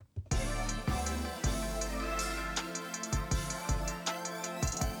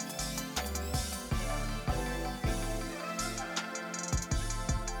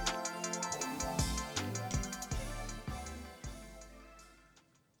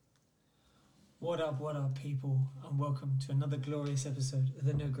What up, people, and welcome to another glorious episode of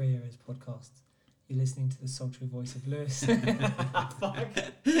the No Grey Areas podcast. You're listening to the sultry voice of Lewis. Fuck.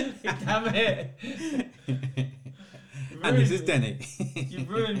 Damn it. And this is Denny. You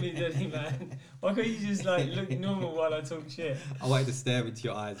ruined me, Denny, man. Why can't you just look normal while I talk shit? I wanted to stare into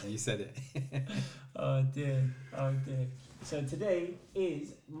your eyes and you said it. Oh dear. So today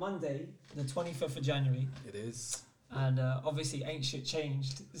is Monday, the 25th of January. It is. And obviously ain't shit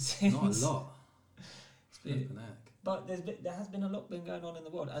changed since. Not a lot. But there has been a lot been going on in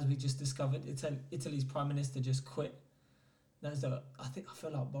the world, as we just discovered. Italy's prime minister just quit. I feel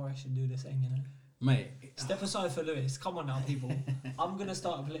like Boris should do the same, you know. Mate. Step aside for Lewis. Come on now, people. I'm gonna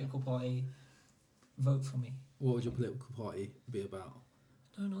start a political party. Vote for me. What would your political party be about?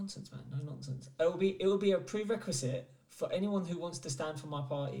 No nonsense, man. No nonsense. It will be a prerequisite for anyone who wants to stand for my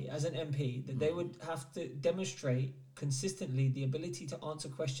party as an MP that they would have to demonstrate consistently the ability to answer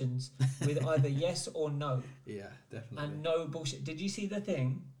questions with either yes or no. Yeah, definitely. And no bullshit. Did you see the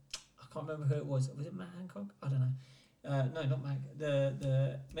thing? I can't remember who it was. Was it Matt Hancock? I don't know. No, not Matt.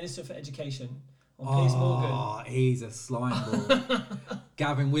 The Minister for Education. Piers Morgan. Oh, he's a slime ball.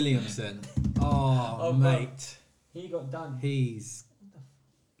 Gavin Williamson. Oh mate. He got done. He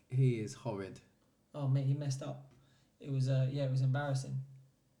is horrid. Oh mate, he messed up. It was it was embarrassing.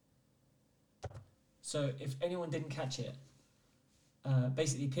 So if anyone didn't catch it,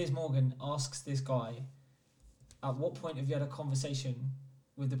 basically Piers Morgan asks this guy, at what point have you had a conversation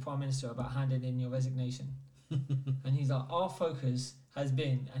with the Prime Minister about handing in your resignation? And he's like, our focus has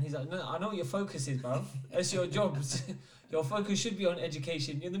been, and he's like, no, I know what your focus is, bro. That's your job. Your focus should be on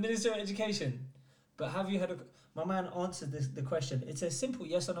education. You're the Minister of Education. But have you had my man answered the question. It's a simple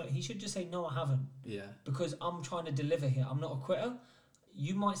yes or no. He should just say, no, I haven't. Yeah. Because I'm trying to deliver here. I'm not a quitter.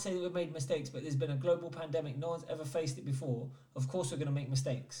 You might say that we've made mistakes, but there's been a global pandemic. No one's ever faced it before. Of course we're going to make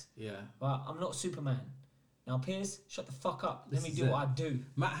mistakes. Yeah. But I'm not Superman. Now, Piers, shut the fuck up. Let me do what I do.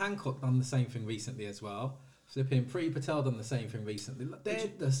 Matt Hancock done the same thing recently as well. Flipping Priti Patel done the same thing recently.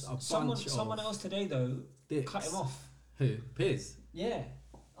 Someone else today, though, cut him off. Who? Piers? Yeah.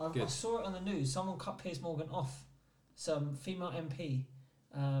 I saw it on the news. Someone cut Piers Morgan off. Some female MP.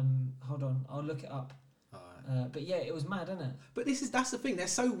 Hold on. I'll look it up. But yeah, it was mad, isn't it? But that's the thing. They're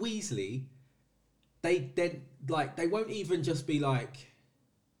so Weasley. They won't even just be like,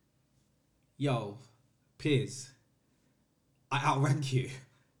 "Yo, Piers, I outrank you.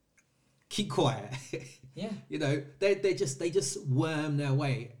 Keep quiet." Yeah. You know, they just worm their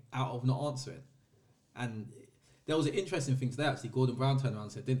way out of not answering. And there was an interesting thing today. Actually, Gordon Brown turned around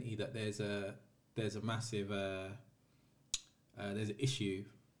and said, didn't he, that there's a massive there's an issue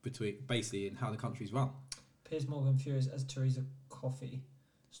between basically in how the country's run. Piers Morgan furious as Theresa Coffey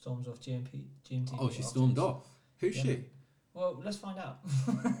storms off GMT. Oh, she stormed off. Who's she? Well, let's find out.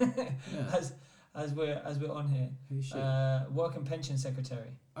 Yeah. As we're on here. Who's she? Work and Pension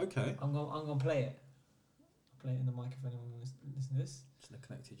Secretary. Okay. I'm gonna play it. I'll play it in the mic if anyone wants to listen to this. Should I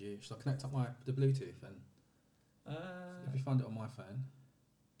connected you? Should I connect up the Bluetooth and if you find it on my phone?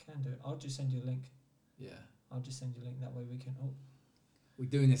 Can do it. I'll just send you a link. Yeah. I'll just send you a link. That way we can. Oh. We're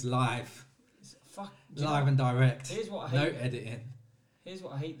doing this live. Live and direct. Here's what I hate. No editing. Here's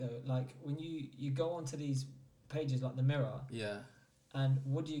what I hate though. Like when you go onto these pages like the Mirror. Yeah. And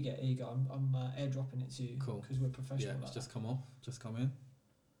what do you get? Here you go. I'm airdropping it to you. Cool. Because we're professional. Yeah. It's just come off. Just come in.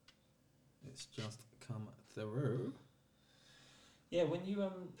 It's just come through. Yeah. When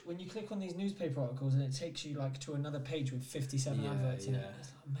you click on these newspaper articles and it takes you like to another page with 57 adverts in it. It's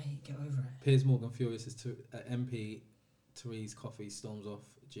like, mate, get over it. Piers Morgan furious as to MP Therese Coffey storms off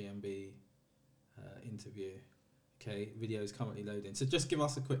GMB interview. Okay, video is currently loading. So just give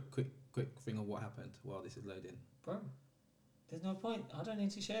us a quick thing of what happened while this is loading. Bro, there's no point. I don't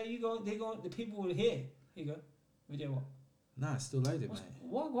need to share. The people will hear. Here you go. Video what? Nah, it's still loading, mate.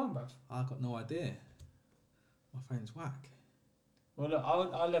 What? Go on, bruv. I got no idea. My phone's whack. Well, look,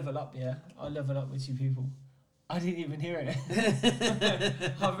 I'll level up, yeah? I'll level up with you people. I didn't even hear it.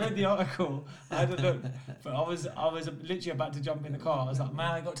 I read the article. I had a look. But I was literally about to jump in the car. I was like,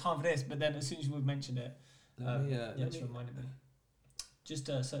 man, I got time for this. But then as soon as we've mentioned it, just reminded me. Just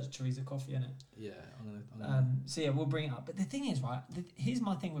search Theresa Coffey in it. Yeah, I'm gonna. So yeah, we'll bring it up. But the thing is, right, here's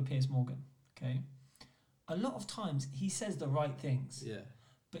my thing with Piers Morgan, okay? A lot of times he says the right things. Yeah.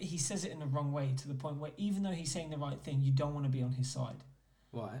 But he says it in the wrong way to the point where even though he's saying the right thing, you don't want to be on his side.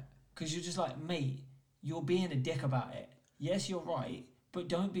 Right. Because you're just like, mate, you're being a dick about it. Yes, you're right, but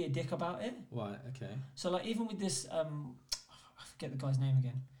don't be a dick about it. Right, okay. So like even with this, I forget the guy's name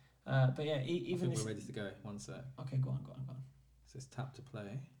again. But yeah, even I think we're ready to go. One sec. Okay, go on. It says tap to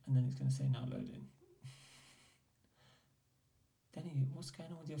play. And then it's going to say now loading. Denny, what's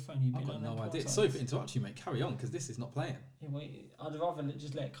going on with your phone? You've I've been got on no them idea. porn Sorry for sites. interrupting you, mate. Carry on, because this is not playing. Yeah, wait, I'd rather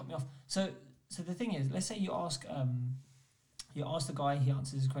just let it cut me off. So the thing is, let's say you ask the guy, he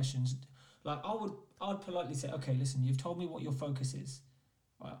answers his questions. Like I would politely say, okay, listen, you've told me what your focus is.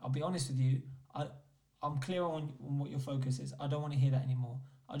 Right, I'll be honest with you. I'm clear on what your focus is. I don't want to hear that anymore.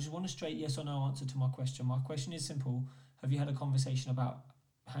 I just want a straight yes or no answer to my question. My question is simple. Have you had a conversation about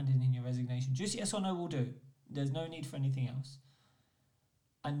handing in your resignation? Just yes or no will do. There's no need for anything else.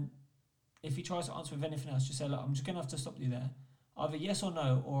 And if he tries to answer with anything else, just say, look, I'm just going to have to stop you there. Either yes or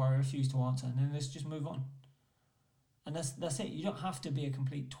no, or I refuse to answer, and then let's just move on. And that's it. You don't have to be a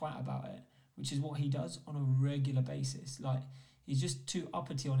complete twat about it, which is what he does on a regular basis. Like, he's just too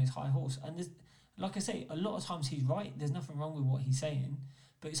uppity on his high horse. And like I say, a lot of times he's right. There's nothing wrong with what he's saying.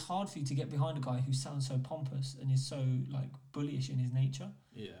 But it's hard for you to get behind a guy who sounds so pompous and is so like bullish in his nature.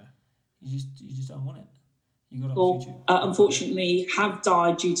 Yeah. You just don't want it. You got to People, unfortunately, have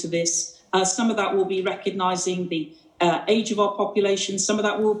died due to this. Some of that will be recognising the age of our population. Some of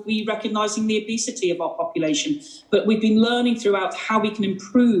that will be recognising the obesity of our population. But we've been learning throughout how we can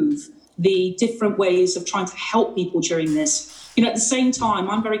improve the different ways of trying to help people during this. You know, at the same time,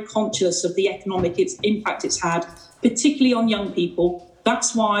 I'm very conscious of the economic impact it's had, particularly on young people.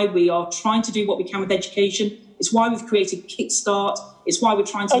 That's why we are trying to do what we can with education. It's why we've created Kickstart. It's why we're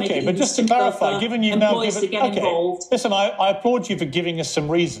trying to make it Okay, but just to clarify, given you've now given... to get involved. Listen, I applaud you for giving us some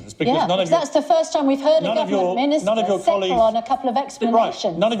reasons, because none of your... that's the first time we've heard a government minister settle on a couple of explanations.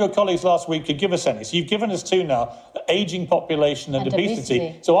 Right, none of your colleagues last week could give us any. So you've given us two now, ageing population and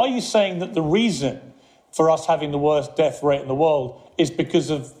obesity. So are you saying that the reason for us having the worst death rate in the world is because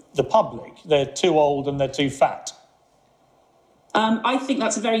of the public? They're too old and they're too fat? I think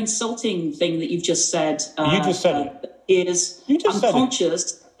that's a very insulting thing that you've just said. You just said it. I'm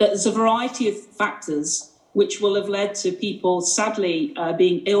conscious that there's a variety of factors which will have led to people sadly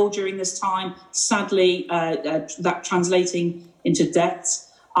being ill during this time, sadly that translating into deaths.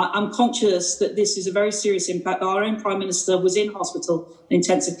 I'm conscious that this is a very serious impact. Our own Prime Minister was in hospital in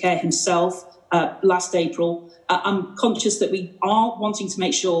intensive care himself last April. I'm conscious that we are wanting to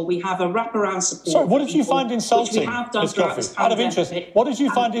make sure we have a wraparound support. Sorry, what did you find insulting, Ms. Coffey? Out of interest, what did you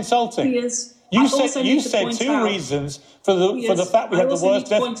find insulting? You said two reasons for the fact we had the worst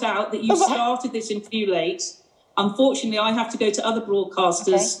death. I also need to point out that you started this interview late. Unfortunately, I have to go to other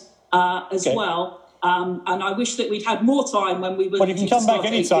broadcasters as well. And I wish that we'd had more time when we were. Well, you can come back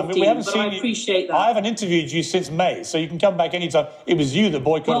anytime. We haven't seen you. I appreciate that. I haven't interviewed you since May, so you can come back anytime. It was you that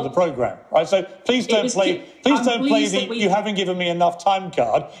boycotted the programme, right? So please don't play the you haven't given me enough time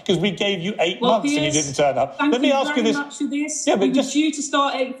card, because we gave you 8 months and you didn't turn up. Let me ask you this. Yeah, but we were due to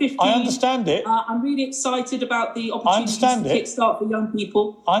start at 8:15. I understand it. I'm really excited about the opportunity to kickstart for young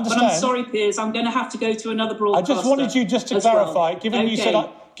people. I understand. But I'm sorry, Piers, I'm going to have to go to another broadcaster. I just wanted you to clarify,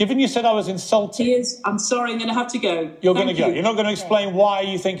 given you said I was insulting. Piers, I'm sorry, I'm going to have to go. You're going to go. You're not going to explain why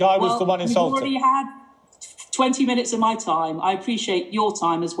you think I was the one insulting. You've already had 20 minutes of my time. I appreciate your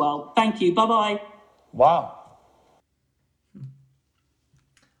time as well. Thank you. Bye-bye. Wow.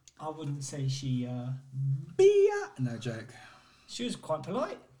 I wouldn't say she... No joke. She was quite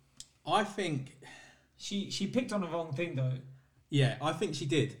polite. I think... She picked on the wrong thing, though. Yeah, I think she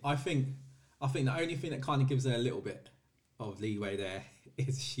did. I think the only thing that kind of gives her a little bit of leeway there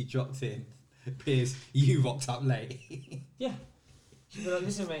is she dropped in, Piers, you rocked up late. Yeah. She'd be like,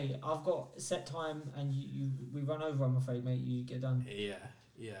 listen, mate, I've got set time and we run over, I'm afraid, mate, you get done. Yeah.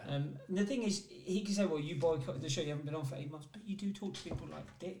 And the thing is, he can say, well, you boycotted the show, you haven't been on for 8 months, but you do talk to people like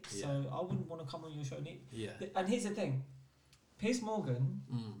dicks, so I wouldn't want to come on your show. Yeah. And here's the thing, Piers Morgan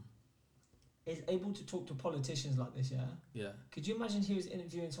is able to talk to politicians like this, Yeah. Could you imagine he was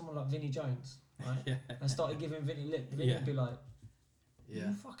interviewing someone like Vinnie Jones, right? Yeah. And started giving Vinnie lip. Vinnie would be like, you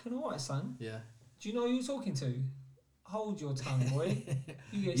fucking alright, son? Yeah. Do you know who you're talking to? Hold your tongue, boy.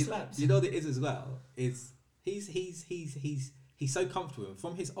 You get slapped. You know what it is as well? Is he's so comfortable. And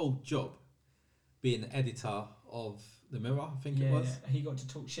from his old job, being the editor of The Mirror, I think it was. Yeah. He got to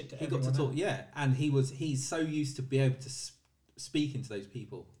talk shit to everyone. He got to talk, and he's so used to be able to speaking to those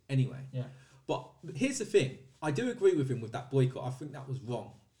people anyway. Yeah. But here's the thing. I do agree with him with that boycott. I think that was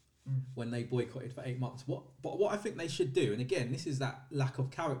wrong when they boycotted for 8 months. But what I think they should do, and again, this is that lack of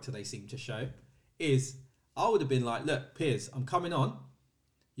character they seem to show, is I would have been like, look, Piers, I'm coming on.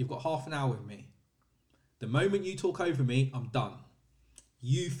 You've got half an hour with me. The moment you talk over me, I'm done.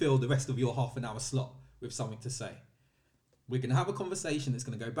 You fill the rest of your half an hour slot with something to say. We're going to have a conversation that's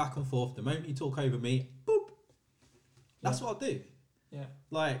going to go back and forth. The moment you talk over me, boop. That's what I'll do. Yeah.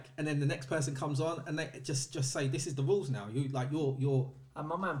 Like, and then the next person comes on and they just say, this is the rules now. You're And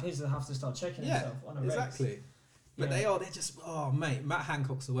my man Piers will have to start checking himself on a race. Exactly. But they're just, oh, mate, Matt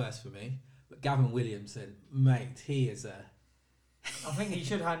Hancock's the worst for me. But Gavin Williamson, mate, he is a... I think he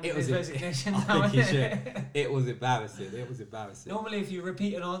should hand in his resignation. I think he should. It was embarrassing. Normally, if you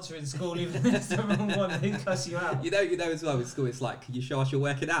repeat an answer in school, even if it's the wrong one, they cuss you out. You know as well in school, it's like, can you show us your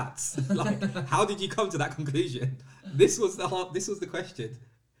working out? Like, how did you come to that conclusion? This was the question.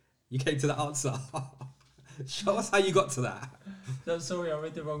 You came to the answer. Show us how you got to that. I'm sorry, I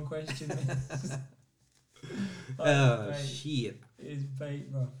read the wrong question. Shit. It is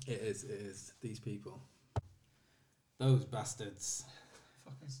bait, bro. It is. These people. Those bastards.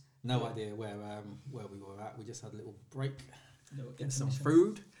 Fuckers. No idea where we were at. We just had a little break. Get some intermission.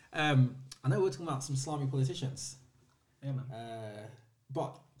 food. I know we're talking about some slimy politicians. Yeah, man.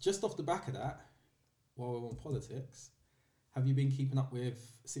 But just off the back of that, while we're on politics, have you been keeping up with,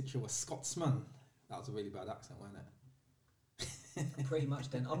 since you're a Scotsman? That was a really bad accent, wasn't it? Pretty much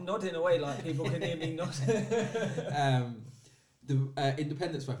then. I'm nodding away like people can hear me nod. The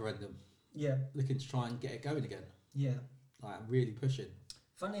independence referendum. Yeah. Looking to try and get it going again. Yeah. Like, really pushing.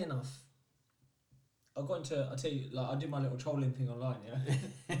 Funny enough, I got into, I tell you, like, I do my little trolling thing online,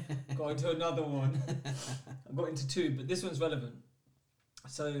 yeah? Got into another one. I got into two, but this one's relevant.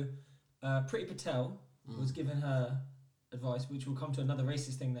 So, Priti Patel was giving her advice, which will come to another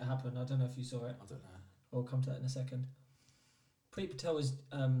racist thing that happened. I don't know if you saw it. I don't know. We'll come to that in a second. Priti Patel was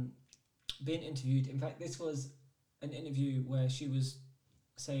being interviewed. In fact, this was an interview where she was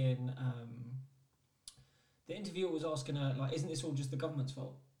saying, the interviewer was asking her, like, isn't this all just the government's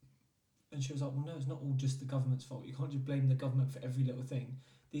fault? And she was like, well, no, it's not all just the government's fault. You can't just blame the government for every little thing.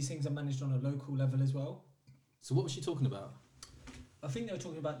 These things are managed on a local level as well. So what was she talking about? I think they were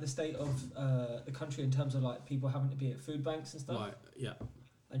talking about the state of the country in terms of, like, people having to be at food banks and stuff. Right, yeah.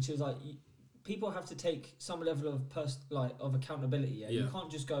 And she was like, people have to take some level of of accountability. Yeah? You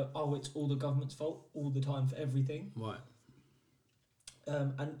can't just go, oh, it's all the government's fault all the time for everything. Right.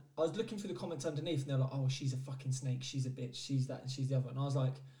 And I was looking through the comments underneath, and they're like, oh, she's a fucking snake, she's a bitch, she's that, and she's the other. And I was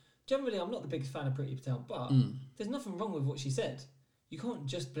like, generally, I'm not the biggest fan of Priti Patel, but there's nothing wrong with what she said. You can't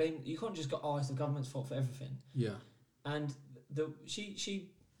just go, oh, it's the government's fault for everything. Yeah. And she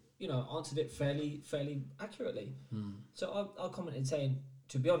answered it fairly accurately. So I commented saying,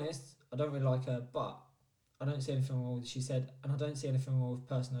 to be honest, I don't really like her, but I don't see anything wrong with what she said, and I don't see anything wrong with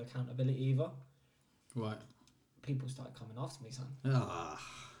personal accountability either. Right. People started coming after me, son.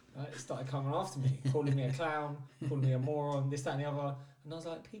 Right, it started coming after me, calling me a clown, calling me a moron, this, that, and the other. And I was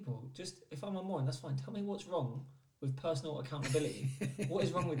like, people, just, if I'm a moron, that's fine. Tell me what's wrong with personal accountability. What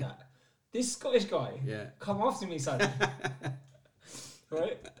is wrong with that? This Scottish guy, come after me, son.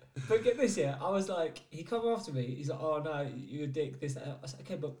 Right? But get this, I was like, he come after me. He's like, oh no, you're a dick, this, that. I was like,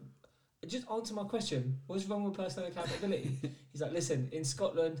 okay, but just answer my question. What's wrong with personal accountability? He's like, listen, in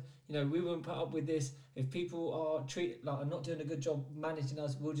Scotland, we wouldn't put up with this. If people are not doing a good job managing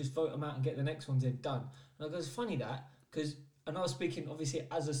us, we'll just vote them out and get the next ones in. Done. And I go, it's funny that, because, and I was speaking obviously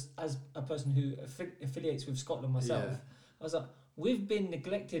as a person who affiliates with Scotland myself. Yeah. I was like, we've been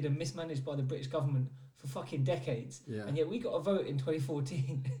neglected and mismanaged by the British government for fucking decades, and yet we got a vote in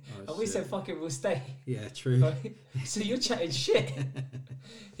 2014, and we said, fuck it, we'll stay. Yeah, true. Right? So you're chatting shit.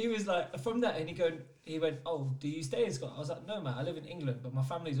 He was like, from that, and he went, oh, do you stay in Scotland? I was like, no, man, I live in England, but my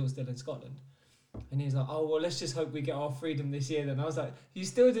family's all still in Scotland. And he was like, oh, well, let's just hope we get our freedom this year then. I was like, you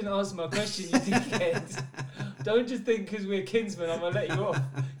still didn't answer my question, you dickhead. Don't just think because we're kinsmen I'm going to let you off,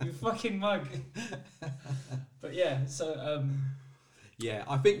 you fucking mug. But yeah, so... yeah,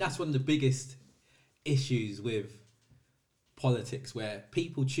 I think that's one of the biggest issues with politics, where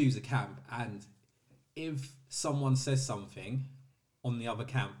people choose a camp, and if someone says something on the other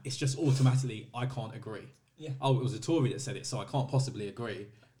camp, it's just automatically, I can't agree. Yeah. Oh, it was a Tory that said it, so I can't possibly agree.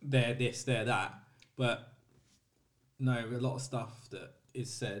 They're this, they're that. But no, a lot of stuff that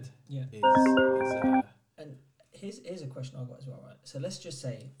is said is and here's a question I got as well, right? So let's just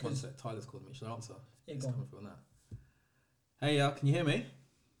say... One sec, Tyler's calling me. Should I answer? Yeah, He's go on. coming through on that. Hey, can you hear me?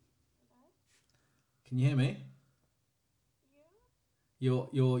 Can you hear me? Yeah.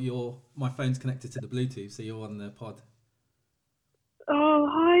 You're. My phone's connected to the Bluetooth, so you're on the pod. Oh,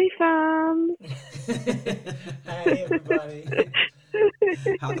 hi, fam. Hey, everybody.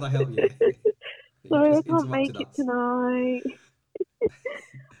 How can I help you? Sorry, I can't make it tonight.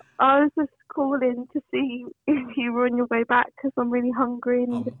 I was just calling to see if you were on your way back, because I'm really hungry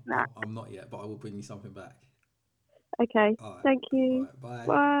and need a snack. I'm not yet, but I will bring you something back. Okay, right. Thank you. Right, bye.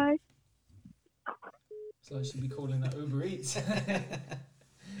 Bye. So I should be calling that Uber Eats.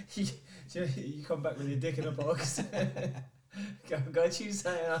 you come back with your dick in a box. go choose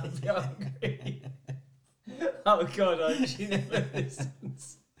something, I'll be hungry. Oh God, she never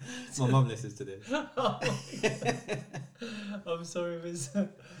listens. My mum listens to this. Oh I'm sorry, Miss.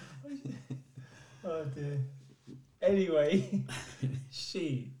 Oh dear. Anyway,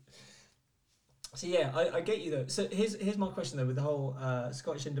 So yeah, I get you though. So here's my question though with the whole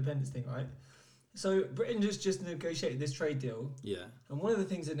Scottish independence thing, right? So Britain just negotiated this trade deal. Yeah. And one of the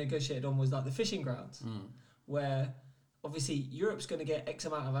things they negotiated on was like the fishing grounds, where obviously Europe's going to get X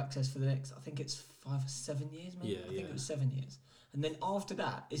amount of access for the next, I think it's 5 or 7 years, maybe. I think it was 7 years. And then after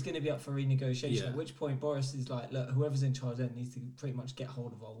that, it's going to be up for renegotiation. At which point Boris is like, look, whoever's in charge then needs to pretty much get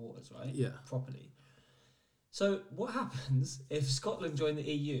hold of our waters, right? Yeah. Properly. So what happens if Scotland join the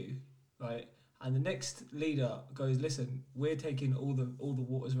EU, right? And the next leader goes, listen, we're taking all the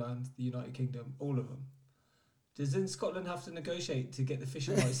waters around the United Kingdom, all of them. Does then Scotland have to negotiate to get the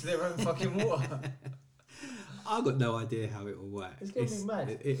fishing rights to their own fucking water? I've got no idea how it will work. It's going to be mad.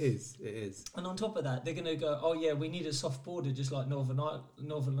 It is. And on top of that, they're going to go, oh yeah, we need a soft border just like Northern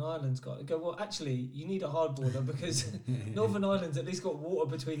Ireland's got. I go, well, actually, you need a hard border because Northern Ireland's at least got water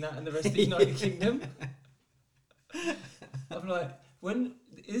between that and the rest of the United Kingdom. I'm like,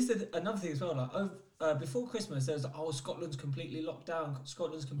 this is another thing as well, like, before Christmas, there was like, oh, Scotland's completely locked down,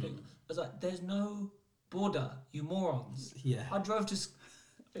 Scotland's completely... I was like, there's no border, you morons. Yeah. I drove to...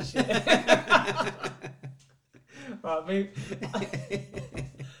 Right, maybe...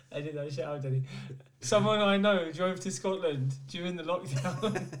 I did that shit out, didn't he? Someone I know drove to Scotland during the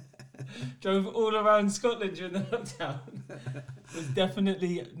lockdown. Drove all around Scotland during the lockdown. It was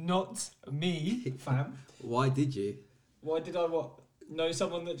definitely not me, fam. Why did you? Why did I know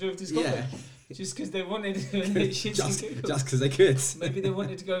someone that drove to Scotland? Yeah. Just because they wanted to just because they could. Maybe they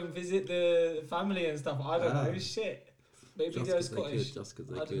wanted to go and visit the family and stuff. I don't know. Shit. Maybe they're Scottish. Just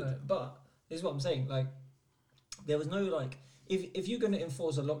because they I could. don't know. But this is what I'm saying. Like, there was no like. If you're going to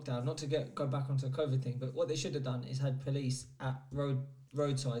enforce a lockdown, not to go back onto the COVID thing, but what they should have done is had police at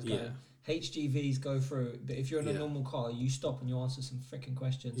roadsides going, HGVs go through, but if you're in a normal car, you stop and you answer some freaking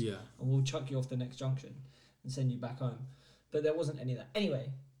questions, and we'll chuck you off the next junction and send you back home. But there wasn't any of that.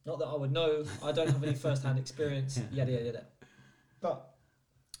 Anyway, not that I would know. I don't have any first-hand experience. Yada yada yada. But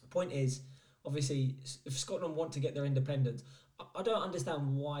point is, obviously, if Scotland want to get their independence, I don't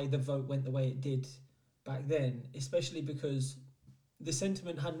understand why the vote went the way it did back then, especially because the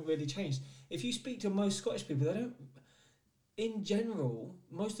sentiment hadn't really changed. If you speak to most Scottish people, they don't, in general,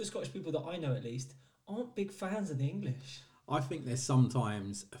 most of the Scottish people that I know at least, aren't big fans of the English. I think there's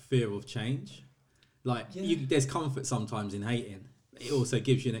sometimes a fear of change. Like, there's comfort sometimes in hating. It also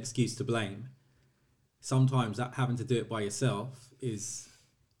gives you an excuse to blame. Sometimes that having to do it by yourself is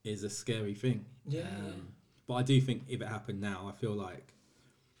a scary thing. But I do think if it happened now, I feel like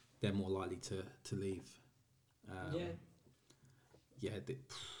they're more likely to leave.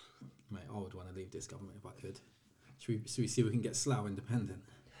 Mate, I would want to leave this government if I could. Should we see if we can get Slough independent?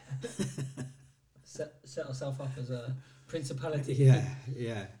 Set ourselves up as a principality.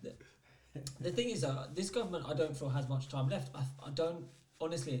 Yeah. The thing is, this government I don't feel has much time left. I don't,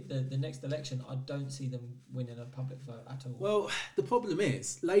 honestly, the next election, I don't see them winning a public vote at all. Well, the problem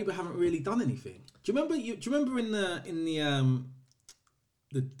is Labour haven't really done anything. Do you remember in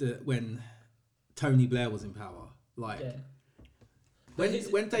the when Tony Blair was in power,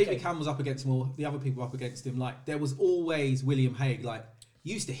 when David Cameron was up against him, or the other people up against him, like there was always William Hague. Like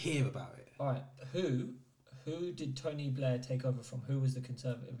you used to hear about it. All right, who did Tony Blair take over from? Who was the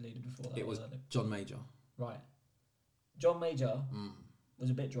Conservative leader before that? It was John Major. Right, John Major was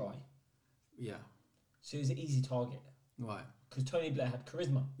a bit dry. Yeah. So he was an easy target. Right. Because Tony Blair had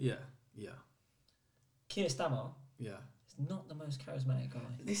charisma. Yeah. Keir Starmer. Yeah. He's not the most charismatic guy.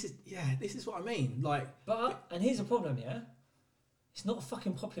 This is what I mean. Like, and here's the problem, yeah. It's not a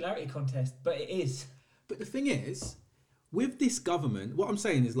fucking popularity contest, but it is. But the thing is, with this government, what I'm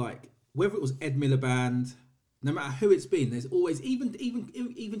saying is like, whether it was Ed Miliband, no matter who it's been, there's always even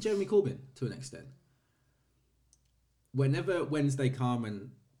Jeremy Corbyn to an extent. Whenever Wednesday come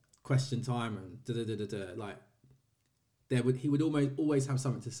and question time and like he would always have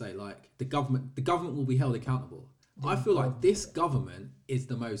something to say. Like the government will be held accountable. I feel like this government is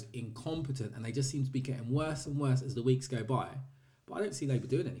the most incompetent, and they just seem to be getting worse and worse as the weeks go by. But I don't see Labour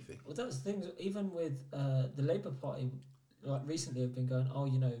doing anything. Well, that's the thing. Even with the Labour Party, like recently, have been going,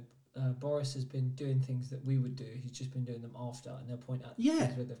 Boris has been doing things that we would do. He's just been doing them after, and they'll point out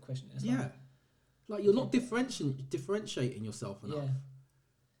things where they've questioned it. Like you're not differentiating yourself enough.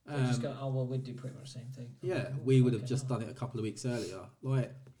 They just go, we'd do pretty much the same thing. Yeah, we would have just done it a couple of weeks earlier.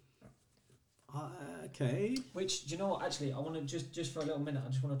 Like, okay. Which, do you know what? Actually, I want to just for a little minute, I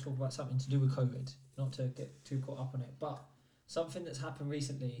just want to talk about something to do with COVID, not to get too caught up on it, but something that's happened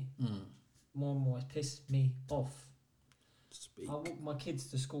recently, more and more, has pissed me off. Speak. I walk my kids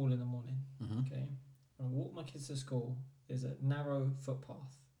to school in the morning. Mm-hmm. Okay, when I walk my kids to school, there's a narrow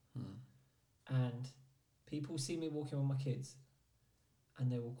footpath, and people see me walking with my kids,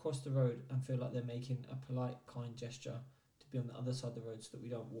 and they will cross the road and feel like they're making a polite, kind gesture to be on the other side of the road so that we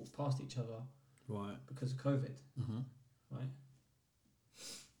don't walk past each other. Right. Because of COVID. Mm-hmm. Right.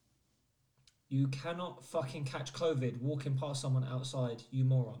 You cannot fucking catch COVID walking past someone outside, you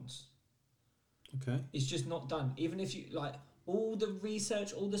morons. Okay. It's just not done. Even if you, like, all the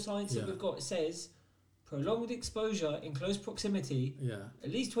research, all the science that we've got says prolonged exposure in close proximity,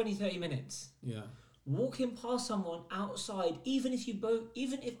 at least 20-30 minutes. Yeah. Walking past someone outside, even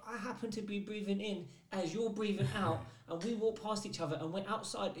if I happen to be breathing in as you're breathing out, and we walk past each other and we're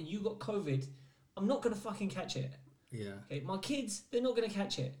outside and you got COVID, I'm not going to fucking catch it. Yeah. Okay, my kids, they're not going to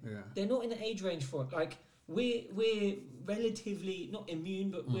catch it. Yeah. They're not in the age range for it. Like, we're relatively not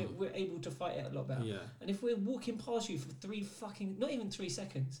immune, but we're able to fight it a lot better. Yeah. And if we're walking past you for not even 3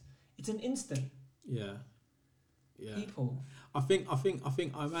 seconds, it's an instant. Yeah. Yeah. People. I think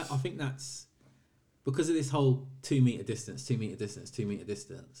that's because of this whole 2 meter distance.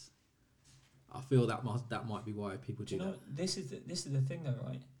 I feel that might be why people do that. This is the thing though,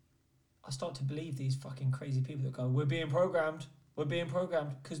 right? I start to believe these fucking crazy people that go, we're being programmed,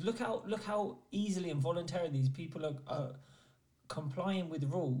 because look how easily and voluntarily these people are complying with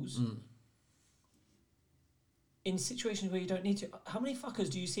rules in situations where you don't need to. How many fuckers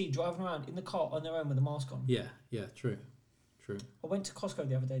do you see driving around in the car on their own with a mask on? Yeah, true. I went to Costco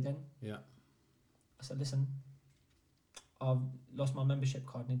the other day then. Yeah. I said, listen, I've lost my membership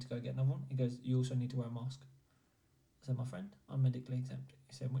card, I need to go get another one. He goes, you also need to wear a mask. I said, my friend, I'm medically exempt.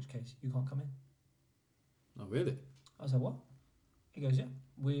 He said, in which case, you can't come in. Oh, really? I said, what? He goes, yeah,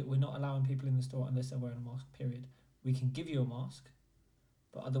 we're not allowing people in the store unless they're wearing a mask, period. We can give you a mask,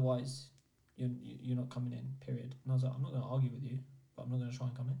 but otherwise, you're not coming in, period. And I was like, I'm not going to argue with you, but I'm not going to try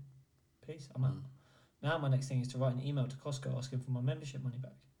and come in. Peace, I'm out. Now my next thing is to write an email to Costco asking for my membership money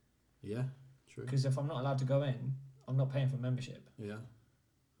back. Yeah, true. Because if I'm not allowed to go in, I'm not paying for membership. Yeah.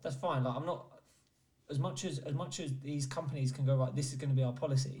 That's fine. Like, I'm not... As much as these companies can go, right, this is going to be our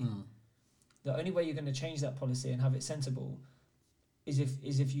policy, the only way you're going to change that policy and have it sensible is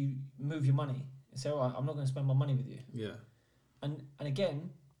if you move your money and say, all right, I'm not going to spend my money with you. Yeah. And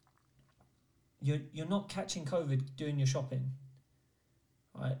again, you're not catching COVID doing your shopping,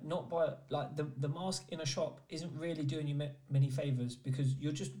 right? Not by, like, the mask in a shop isn't really doing you many favors because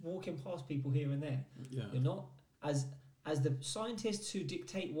you're just walking past people here and there. Yeah. You're not as the scientists who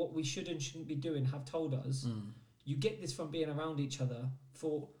dictate what we should and shouldn't be doing have told us, you get this from being around each other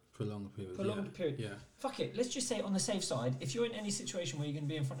for prolonged period. Yeah. Fuck it. Let's just say on the safe side, if you're in any situation where you're going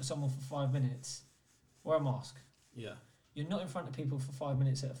to be in front of someone for 5 minutes, wear a mask. Yeah. You're not in front of people for 5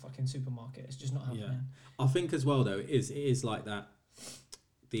 minutes at a fucking supermarket. It's just not happening. Yeah. I think as well though, it is like that.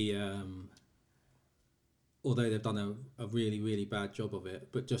 The although they've done a really, really bad job of it,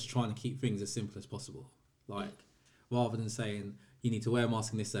 but just trying to keep things as simple as possible. Like, rather than saying you need to wear a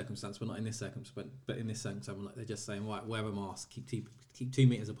mask in this circumstance, but not in this circumstance, but in this circumstance, they're just saying, right, wear a mask, keep 2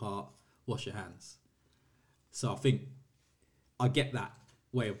 meters apart, wash your hands. So I think I get that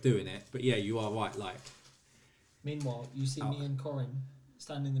way of doing it, but yeah, you are right. Like, meanwhile, you see me and Corin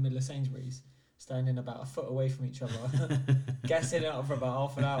standing in the middle of Sainsbury's, standing about a foot away from each other, gassing it up for about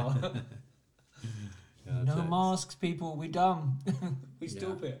half an hour. No masks, people. We dumb. We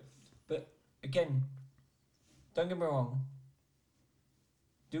stupid. But again, don't get me wrong.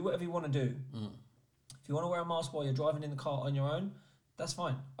 Do whatever you want to do. If you want to wear a mask while you're driving in the car on your own, that's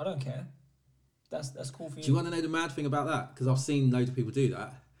fine. I don't care. That's cool for you. Do you want to know the mad thing about that? Because I've seen loads of people do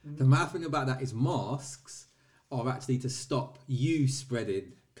that. The mad thing about that is masks are actually to stop you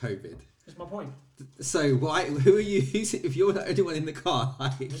spreading COVID. That's my point. So why? Who are you? If you're the only one in the car,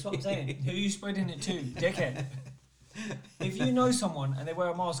 like... That's what I'm saying. Who are you spreading it to, dickhead? If you know someone and they wear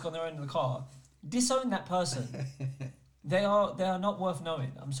a mask on their own in the car, disown that person. They are not worth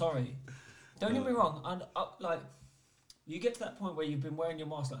knowing. I'm sorry. Don't get me wrong. And like, you get to that point where you've been wearing your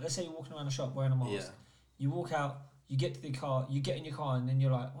mask. Like, let's say you're walking around a shop wearing a mask. Yeah. You walk out. You get to the car. You get in your car, and then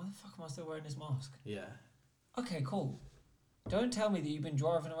you're like, why the fuck am I still wearing this mask? Yeah. Okay, cool. Don't tell me that you've been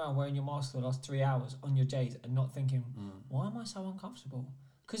driving around wearing your mask for the last 3 hours on your J's and not thinking, why am I so uncomfortable?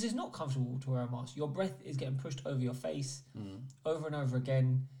 Because it's not comfortable to wear a mask. Your breath is getting pushed over your face over and over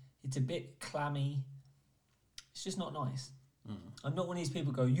again. It's a bit clammy. It's just not nice. I'm not one of these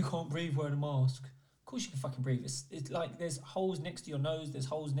people who go, you can't breathe wearing a mask. Of course you can fucking breathe. It's like there's holes next to your nose. There's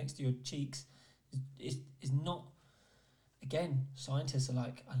holes next to your cheeks. It's not... Again, scientists are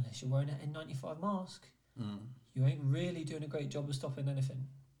like, unless you're wearing an N95 mask, you ain't really doing a great job of stopping anything.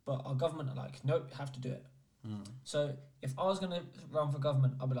 But our government are like, nope, have to do it. So if I was going to run for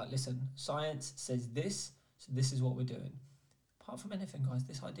government, I'd be like, listen, science says this, so this is what we're doing. Apart from anything, guys,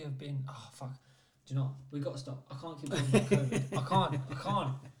 this idea of being, oh, fuck, do you know what? We've got to stop. I can't keep talking about COVID. I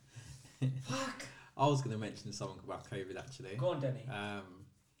can't. Fuck. I was going to mention something about COVID, actually. Go on, Denny.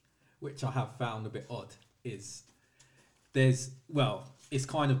 Which I have found a bit odd, is it's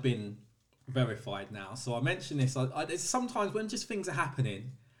kind of been verified now. So I mentioned this. There's sometimes when just things are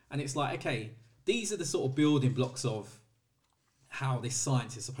happening and it's like, okay, these are the sort of building blocks of how this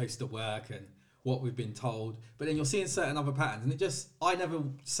science is supposed to work and what we've been told. But then you're seeing certain other patterns and I never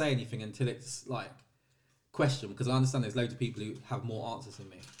say anything until it's like questioned, because I understand there's loads of people who have more answers than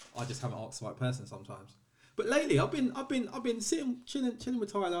me. I just haven't asked the right person sometimes. But lately I've been sitting chilling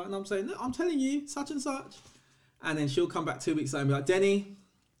with Tyler and I'm saying, look, I'm telling you such and such. And then she'll come back 2 weeks later and be like, Denny,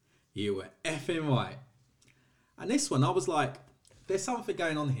 you were effing right. And this one, I was like, there's something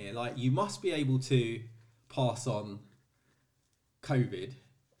going on here. Like, you must be able to pass on COVID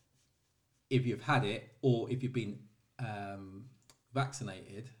if you've had it or if you've been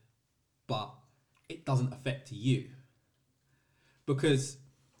vaccinated, but it doesn't affect you. Because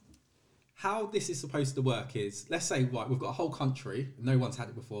how this is supposed to work is, let's say, right, we've got a whole country, no one's had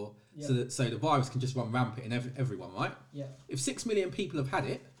it before, so the virus can just run rampant in everyone, right? Yeah. If 6 million people have had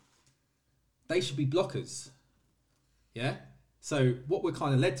it, they should be blockers. Yeah? So what we're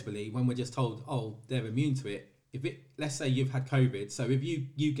kind of led to believe when we're just told, oh, they're immune to it, let's say you've had COVID, so if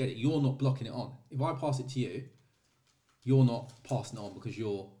you get it, you're not blocking it on. If I pass it to you, you're not passing it on because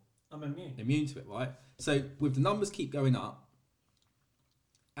I'm immune to it, right? So with the numbers keep going up,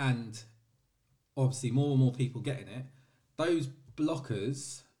 and obviously more and more people getting it, those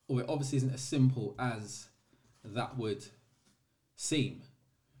blockers, or it obviously isn't as simple as that would seem.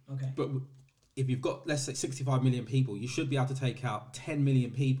 Okay. But if you've got, let's say, 65 million people, you should be able to take out 10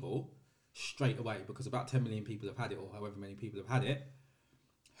 million people straight away, because about 10 million people have had it, or however many people have had it,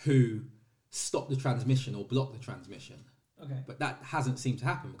 who stop the transmission or block the transmission. Okay. But that hasn't seemed to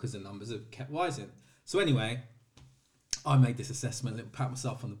happen because the numbers have kept rising. So anyway, I made this assessment, little pat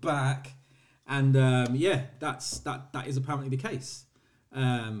myself on the back, and that is apparently the case.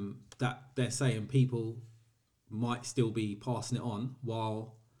 That they're saying people might still be passing it on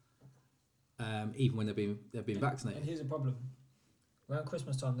while even when they've been vaccinated. And here's the problem: around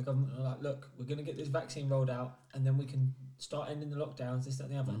Christmas time, the government are like, "Look, we're going to get this vaccine rolled out, and then we can start ending the lockdowns, this, that,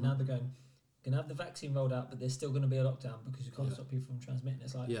 and the other." And now they're going, "We're going to have the vaccine rolled out, but there's still going to be a lockdown because you can't stop people from transmitting."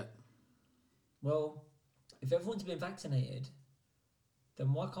 It's like, well, if everyone's been vaccinated,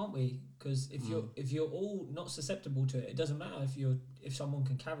 then why can't we? Because if you're all not susceptible to it, it doesn't matter if someone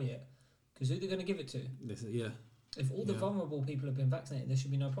can carry it, because who they're going to give it to? If all the vulnerable people have been vaccinated, there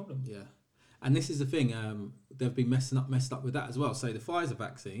should be no problem. Yeah, and this is the thing. They've been messed up with that as well. So the Pfizer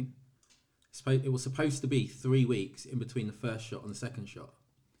vaccine, it was supposed to be 3 weeks in between the first shot and the second shot.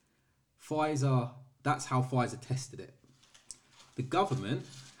 That's how Pfizer tested it. The government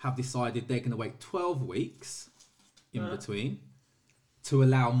have decided they're going to wait 12 weeks in between to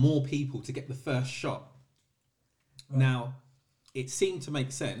allow more people to get the first shot. Right. Now, it seemed to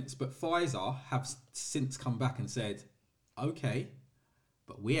make sense, but Pfizer have since come back and said, okay,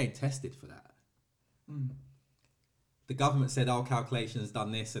 but we ain't tested for that. The government said our calculation has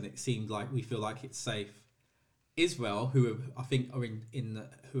done this and it seemed like we feel like it's safe. Israel, who I think are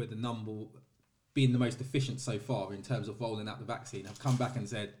who are the number being the most efficient so far in terms of rolling out the vaccine, have come back and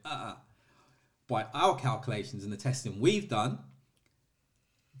said, by our calculations and the testing we've done,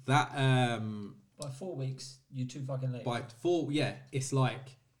 that by 4 weeks you're too fucking late. By 4, it's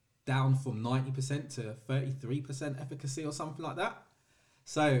like down from 90% to 33% efficacy or something like that.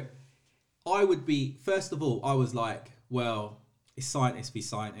 So I would be, first of all, I was like, well, it's scientist be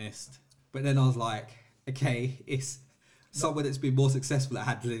scientist, but then I was like, okay, it's someone that's been more successful at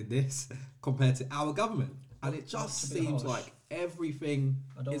handling this compared to our government, and it just seems like everything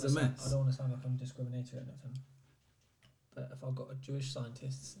is a mess. I don't want to sound like I'm discriminatory or anything, but if I've got a Jewish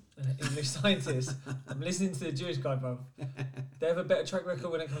scientist and an English scientist, I'm listening to the Jewish guy, bro. They have a better track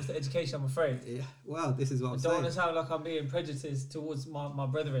record when it comes to education, I'm afraid. Yeah, well, this is what I'm saying. I don't want to sound like I'm being prejudiced towards my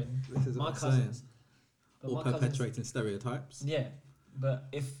brethren, this is my cousins. Or perpetuating stereotypes. Yeah, but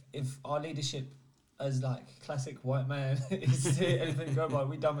if our leadership as like classic white man is to anything to go by,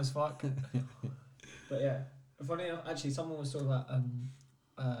 we dumb as fuck. But yeah, funny enough, actually, someone was talking about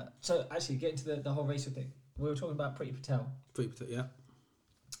so actually getting to the whole racial thing. We were talking about Priti Patel. Priti Patel, yeah.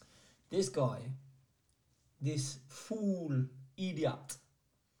 This guy, this fool idiot,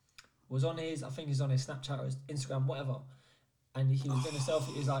 was on his, I think he's on his Snapchat or his Instagram, whatever, and he was doing a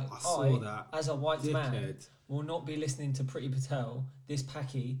selfie. He's like, I as a white man, will not be listening to Priti Patel, this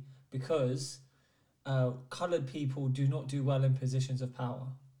packy, because coloured people do not do well in positions of power.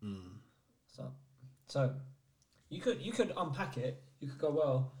 So you could unpack it. You could go,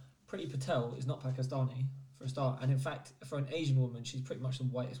 well, Priti Patel is not Pakistani for a start, and in fact, for an Asian woman, she's pretty much the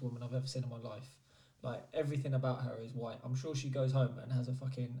whitest woman I've ever seen in my life. Like, everything about her is white. I'm sure she goes home and has a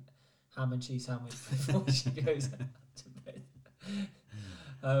fucking ham and cheese sandwich before she goes to bed.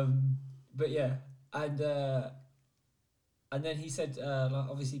 But yeah, and then he said, like,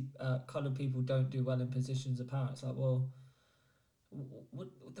 obviously, coloured people don't do well in positions of power. It's like, well, what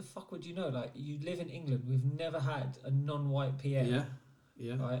the fuck would you know? Like, you live in England. We've never had a non-white PM.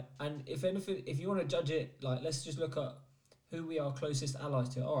 Yeah. Right. And if anything, if you want to judge it, like, let's just look at who we are closest allies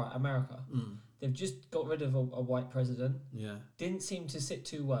to. All right, America. They've just got rid of a white president. Yeah. Didn't seem to sit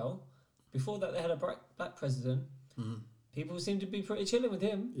too well. Before that, they had a black president. People seem to be pretty chilling with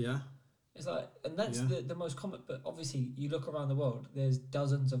him. Yeah. It's like, and that's the most common. But obviously, you look around the world. There's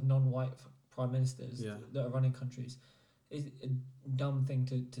dozens of non-white prime ministers that are running countries. It's a dumb thing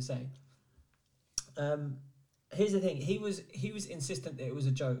to say. Here's the thing. He was insistent that it was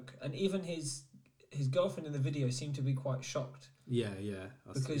a joke, and even his girlfriend in the video seemed to be quite shocked. Yeah.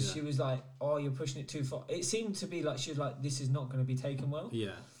 Because she was like, "Oh, you're pushing it too far." It seemed to be like she was like, "This is not going to be taken well."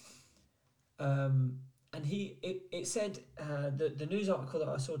 Yeah. And it said the news article that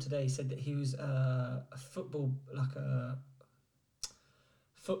I saw today said that he was a football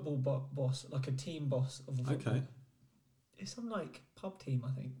boss, like a team boss of a football. Okay. It's some like pub team,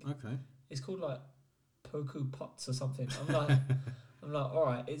 I think. Okay. It's called like Poku Pots or something. I'm like, all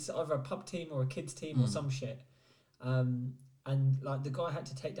right, it's either a pub team or a kids team or some shit. And like the guy had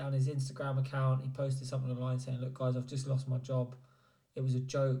to take down his Instagram account. He posted something online saying, "Look, guys, I've just lost my job. It was a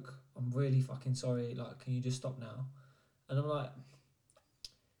joke. I'm really fucking sorry. Like, can you just stop now?" And I'm like,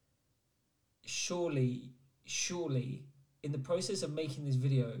 surely, in the process of making this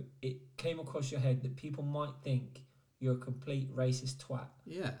video, it came across your head that people might think you're a complete racist twat.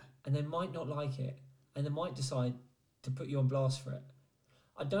 Yeah. And they might not like it. And they might decide to put you on blast for it.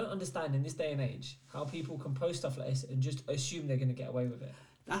 I don't understand in this day and age how people can post stuff like this and just assume they're going to get away with it.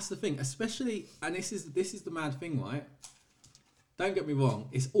 That's the thing, especially, and this is the mad thing, right? Don't get me wrong,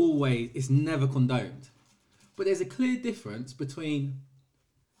 it's never condoned. But there's a clear difference between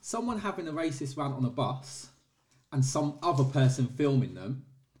someone having a racist rant on a bus and some other person filming them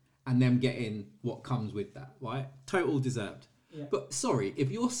and them getting what comes with that, right? Total deserved. Yeah. But sorry, if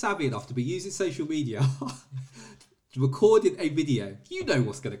you're savvy enough to be using social media, recording a video, you know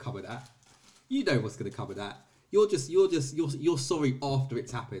what's going to come of that. You're sorry after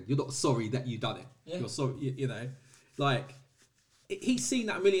it's happened. You're not sorry that you done it. Yeah. You're sorry, you know, like he's seen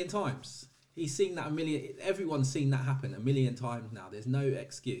that a million times. Everyone's seen that happen a million times now. There's no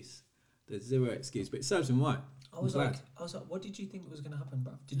excuse. There's zero excuse, but it serves him right. I was like, what did you think was going to happen,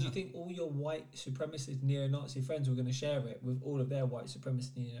 bruv? Did you think all your white supremacist neo-Nazi friends were going to share it with all of their white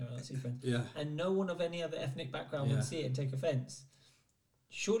supremacist neo-Nazi friends? Yeah. And no one of any other ethnic background would see it and take offence?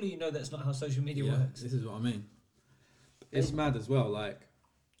 Surely you know that's not how social media works. This is what I mean. It's mad as well. Like,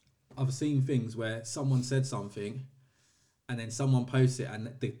 I've seen things where someone said something and then someone posts it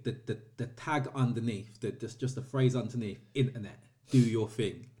and the tag underneath, just the phrase underneath, internet, do your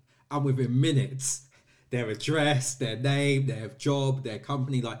thing. And within minutes, their address, their name, their job, their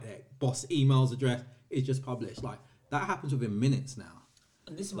company, like their boss email's address is just published. Like, that happens within minutes now.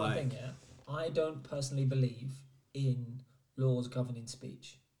 And this is my thing, yeah. I don't personally believe in laws governing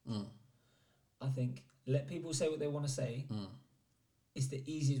speech. I think let people say what they want to say. It's the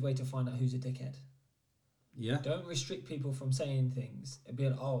easiest way to find out who's a dickhead. Yeah. Don't restrict people from saying things and be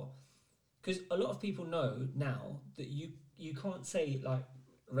like, because a lot of people know now that you can't say like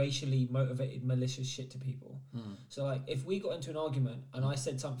racially motivated malicious shit to people. So like if we got into an argument and I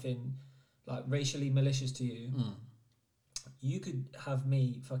said something like racially malicious to you, you could have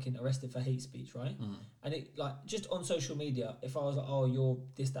me fucking arrested for hate speech, right? And it like just on social media, if I was like, "Oh, you're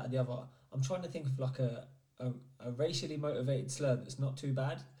this, that, and the other," I'm trying to think of like a racially motivated slur that's not too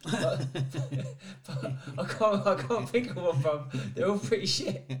bad. But I can't think of one, bro. They're all pretty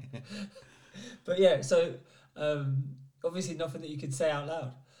shit. But yeah, so obviously nothing that you could say out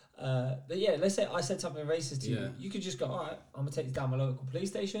loud. But yeah, let's say I said something racist to you. You could just go, "All right, I'm gonna take this down my local police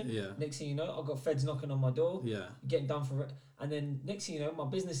station." Yeah. Next thing you know, I've got feds knocking on my door. Yeah. Getting done for it, and then next thing you know, my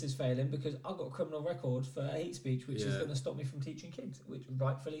business is failing because I've got a criminal record for hate speech, which is gonna stop me from teaching kids, which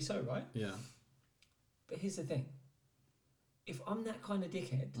rightfully so, right? Yeah. But here's the thing: if I'm that kind of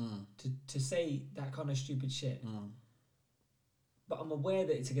dickhead to say that kind of stupid shit, but I'm aware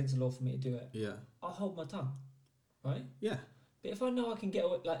that it's against the law for me to do it, I'll hold my tongue, right? Yeah. But if I know I can get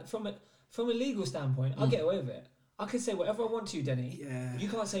away, like from a legal standpoint, I'll get away with it. I can say whatever I want to you, Denny. Yeah. You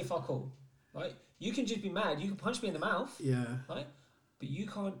can't say fuck all. right? You can just be mad. You can punch me in the mouth, right? But you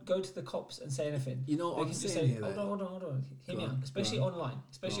can't go to the cops and say anything. You know what I'm saying here? Hold on. Hear me out. Especially online.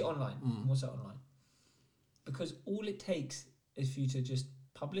 More so online. Because all it takes is for you to just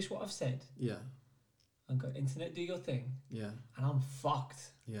publish what I've said. Yeah. And go, internet, do your thing. Yeah. And I'm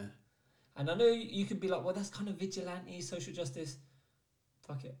fucked. Yeah. And I know you could be like, well, that's kind of vigilante, social justice.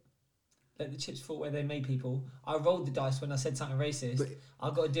 Fuck it. Let the chips fall where they may, people. I rolled the dice when I said something racist. But I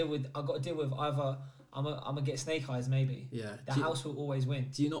got to deal with either I'm gonna get snake eyes, maybe. Yeah. The house will always win.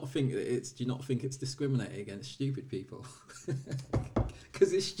 Do you not think it's discriminating against stupid people?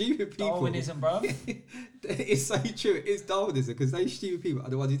 Because it's stupid people. Darwinism, bro. It's so true. It's Darwinism because those stupid people are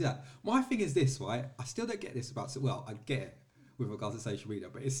the ones who do that. My thing is this, right? I still don't get this about. Well, I get it with regards to social media,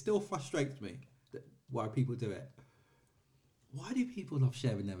 but it still frustrates me that why people do it. Why do people love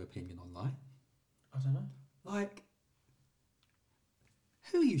sharing their opinion online? I don't know. Like,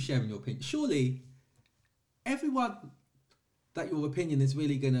 who are you sharing your opinion? Surely, everyone that your opinion is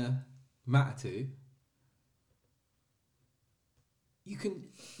really gonna matter to, you can,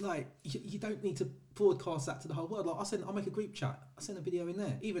 like, you don't need to broadcast that to the whole world. Like, I'll make a group chat. I send a video in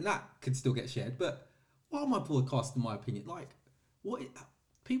there. Even that could still get shared. But why am I broadcasting my opinion? Like,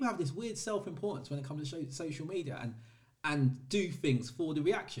 people have this weird self-importance when it comes to social media and do things for the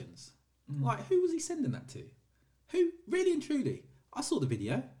reactions. Like, who was he sending that to? Who? Really and truly. I saw the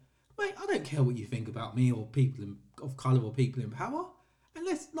video. Mate, I don't care what you think about me or people of colour or people in power.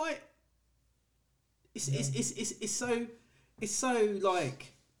 Unless, like, it's so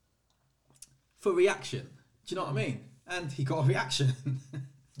like for reaction. Do you know what I mean? And he got a reaction.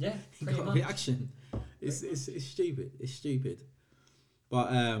 Yeah, he got a reaction. It's stupid. It's stupid. But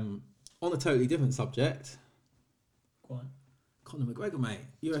on a totally different subject. Go on. Conor McGregor, mate.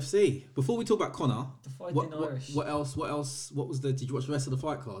 UFC. Before we talk about Conor, the fighting Irish. What else? What was the? Did you watch the rest of the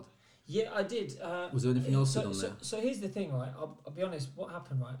fight card? Yeah, I did. Was there anything else on there? So here's the thing, right? I'll be honest. What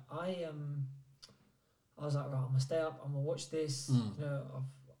happened, right? I was like, right, I'm gonna stay up. I'm gonna watch this. You know,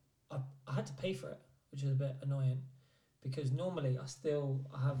 I had to pay for it, which is a bit annoying, because normally I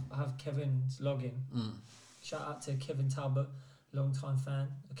have Kevin's login. Shout out to Kevin Talbot, long time fan,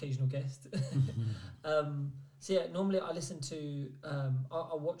 occasional guest. So yeah, normally I listen to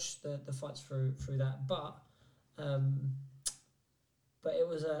I watch the fights through that, but it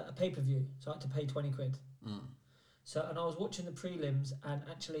was a pay-per-view, so I had to pay 20 quid. So, and I was watching the prelims, and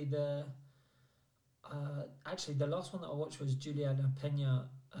actually the last one that I watched was Juliana Pena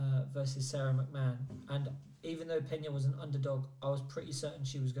versus Sarah McMahon, and even though Pena was an underdog, I was pretty certain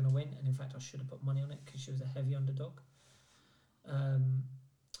she was going to win, and in fact I should have put money on it because she was a heavy underdog.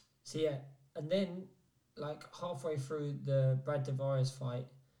 So yeah, and then like halfway through the Brad Tavares fight,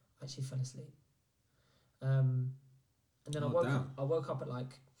 I actually fell asleep. And then I woke up at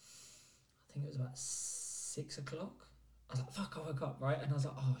like, I think it was about 6 o'clock. I was like, fuck, I woke up, right? And I was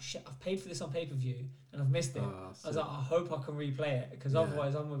like, oh shit, I've paid for this on pay-per-view and I've missed it. I was like, I hope I can replay it, because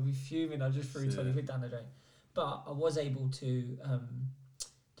otherwise I'm going to be fuming. I just threw 20 quid down the drain. But I was able to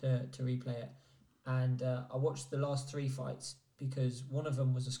replay it. And I watched the last 3 fights, because one of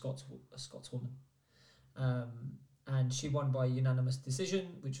them was a Scots woman. And she won by unanimous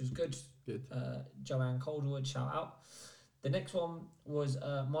decision, which was good. Joanne Calderwood, shout out. The next one was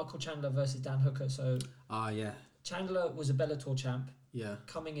Michael Chandler versus Dan Hooker. So Chandler was a Bellator champ,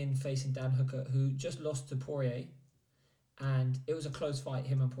 coming in facing Dan Hooker, who just lost to Poirier, and it was a close fight,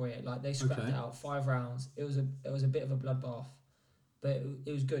 him and Poirier. Like, they scrapped it out 5 rounds. It was a bit of a bloodbath, but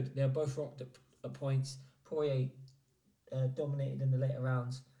it was good. They were both rocked at points. Poirier dominated in the later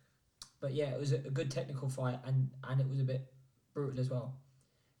rounds. But yeah, it was a good technical fight, and it was a bit brutal as well.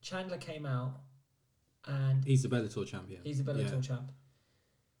 Chandler came out, and he's the Bellator champion. He's the Bellator champ.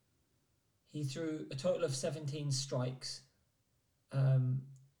 He threw a total of 17 strikes.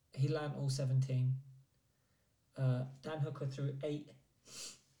 He landed all 17. Dan Hooker threw 8.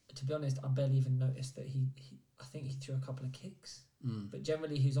 To be honest, I barely even noticed that I think he threw a couple of kicks. But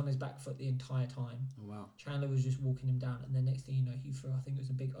generally, he was on his back foot the entire time. Oh, wow. Chandler was just walking him down, and the next thing you know, he threw, I think it was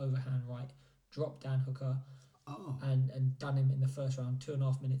a big overhand right, dropped Dan Hooker, and done him in the first round,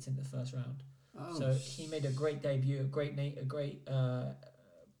 2.5 minutes in the first round. So he made a great debut, a great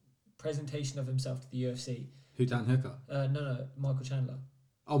presentation of himself to the UFC. Who, Dan Hooker? No, Michael Chandler.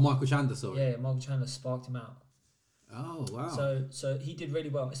 Oh, Michael Chandler, sorry. Yeah, Michael Chandler sparked him out. Oh, wow. So he did really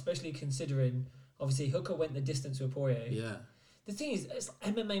well, especially considering, obviously, Hooker went the distance with Poirier. Yeah. The thing is,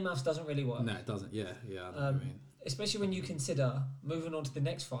 MMA maths doesn't really work. No, it doesn't. Yeah, I know what you mean. Especially when you consider, moving on to the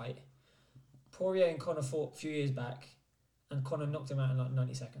next fight, Poirier and Conor fought a few years back, and Conor knocked him out in like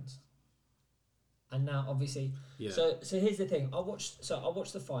 90 seconds. and now obviously. Yeah. So here's the thing. I watched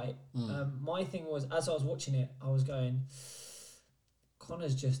the fight. My thing was, as I was watching it, I was going,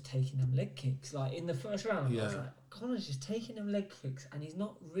 Conor's just taking them leg kicks. Like in the first round, I was like, Conor's just taking them leg kicks, and he's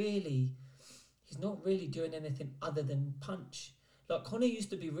not really doing anything other than punch. Like Conor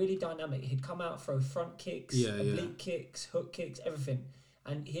used to be really dynamic. He'd come out, throw front kicks, oblique kicks, hook kicks, everything.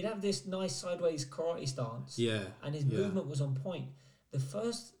 And he'd have this nice sideways karate stance. Yeah. And his movement was on point. The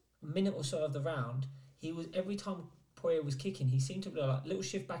first minute or so of the round, he was, every time Poirier was kicking, he seemed to be like little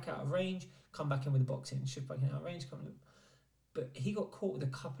shift back out of range, come back in with the boxing, shift back in out of range, come in. But he got caught with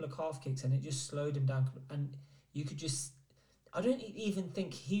a couple of calf kicks and it just slowed him down. And you could just, I don't even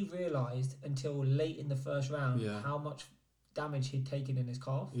think he realised until late in the first round how much damage he'd taken in his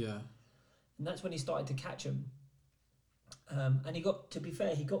calf. Yeah. And that's when he started to catch him. And he got, to be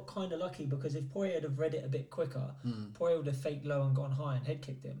fair, he got kind of lucky because if Poirier had have read it a bit quicker, Poirier would have faked low and gone high and head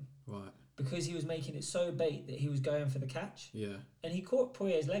kicked him. Right. Because he was making it so bait that he was going for the catch. Yeah. And he caught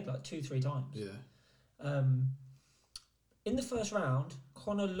Poirier's leg like 2-3 times. Yeah. In the first round,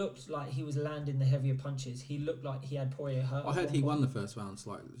 Conor looked like he was landing the heavier punches. He looked like he had Poirier hurt. I heard he won the first round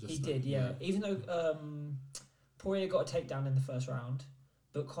slightly. He did, yeah. Even though Poirier got a takedown in the first round,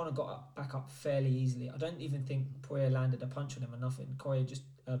 but Conor got back up fairly easily. I don't even think Poirier landed a punch on him or nothing.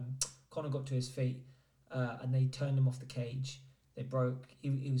 Conor got to his feet and they turned him off the cage. They broke.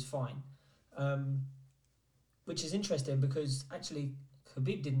 He was fine. Which is interesting because actually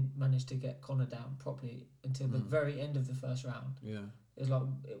Khabib didn't manage to get Conor down properly until the very end of the first round. Yeah. It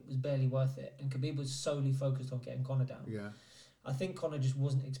was barely worth it. And Khabib was solely focused on getting Conor down. Yeah. I think Conor just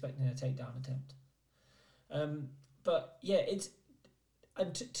wasn't expecting a takedown attempt. But yeah,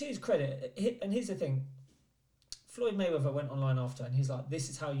 and to his credit, and here's the thing, Floyd Mayweather went online after and he's like, this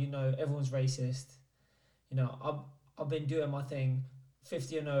is how you know everyone's racist. You know, I've been doing my thing,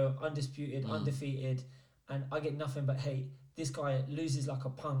 50-0, undisputed, undefeated, and I get nothing but hate. This guy loses like a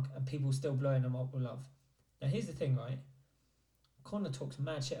punk and people still blowing him up with love. Now here's the thing, right? Conor talks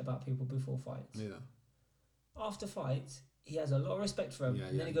mad shit about people before fights. Yeah. After fights, he has a lot of respect for him,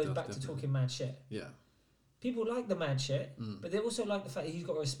 and then he goes back to talking mad shit. Yeah. People like the mad shit, but they also like the fact that he's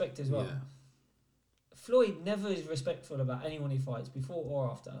got respect as well. Yeah. Floyd never is respectful about anyone he fights, before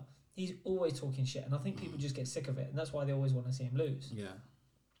or after. He's always talking shit, and I think people just get sick of it, and that's why they always want to see him lose. Yeah.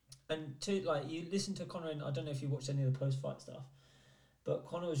 And you listen to Conor, and I don't know if you watched any of the post-fight stuff, but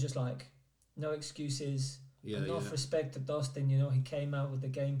Conor was just like, no excuses, enough respect to Dustin. You know, he came out with the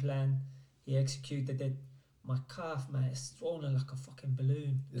game plan, he executed it. My calf, man, it's swollen like a fucking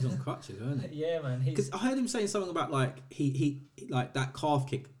balloon. He's on crutches, isn't it? Yeah, man. Because I heard him saying something about like he like that calf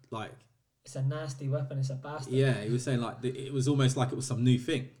kick, like it's a nasty weapon. It's a bastard. Yeah, he was saying like it was almost like it was some new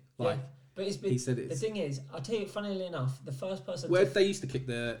thing. Like but he said it. The thing is, I'll tell you, funnily enough, the first person where they used to kick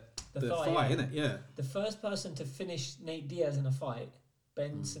the thigh, innit? Yeah. The first person to finish Nate Diaz in a fight,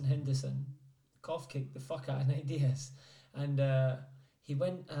 Benson Henderson, calf kicked the fuck out of Nate Diaz, and he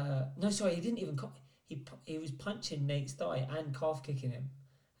went. No, sorry, he didn't even. He was punching Nate's thigh and calf kicking him,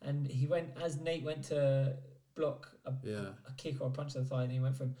 and he went as Nate went to block a kick or a punch to the thigh, and he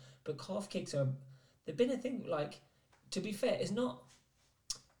went for him. But calf kicks they've been a thing. Like, to be fair, it's not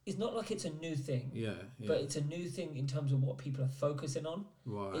like it's a new thing. Yeah. But it's a new thing in terms of what people are focusing on.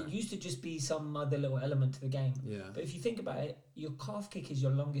 Right. It used to just be some other little element to the game. Yeah. But if you think about it, your calf kick is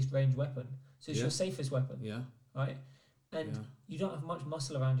your longest range weapon, so it's your safest weapon. Yeah. Right. And you don't have much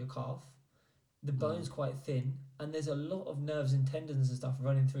muscle around your calf. The bone's quite thin, and there's a lot of nerves and tendons and stuff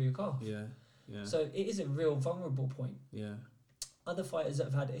running through your calf. Yeah. So it is a real vulnerable point. Yeah. Other fighters that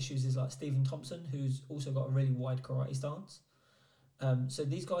have had issues is like Stephen Thompson, who's also got a really wide karate stance. So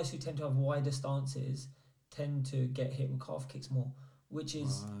these guys who tend to have wider stances tend to get hit with calf kicks more, which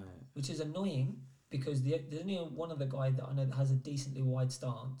is annoying because there's only one other guy that I know that has a decently wide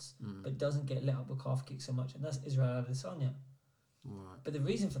stance but doesn't get lit up with calf kicks so much, and that's Israel Adesanya. Right. But the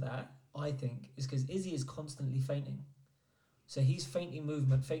reason for that, I think, is because Izzy is constantly feinting. So he's feinting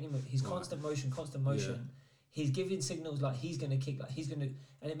movement, he's constant motion. Yeah. He's giving signals like he's going to kick, like he's going to...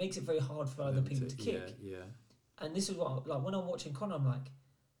 And it makes it very hard for other people to kick. Yeah. And this is what, like, when I'm watching Conor, I'm like,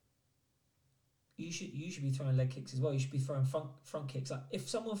 you should be throwing leg kicks as well. You should be throwing front kicks. Like, if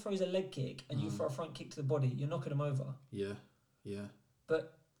someone throws a leg kick and you throw a front kick to the body, you're knocking them over. Yeah.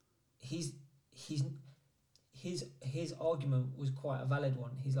 But his argument was quite a valid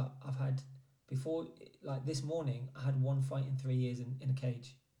one. He's like, I've had, before, like this morning, I had one fight in 3 years in a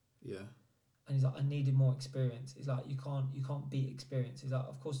cage. Yeah. And he's like, I needed more experience. He's like, you can't beat experience. He's like,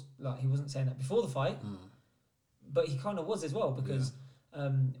 of course, like he wasn't saying that before the fight, but he kind of was as well, because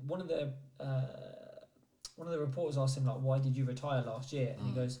one of the reporters asked him, like, why did you retire last year? And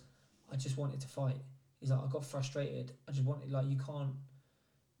he goes, I just wanted to fight. He's like, I got frustrated. I just wanted, like, you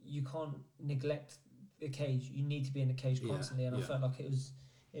can't neglect the cage. You need to be in the cage constantly, and I felt like it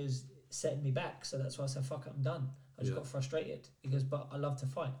was setting me back. So that's why I said, fuck it, I'm done. I just got frustrated. He goes, but I love to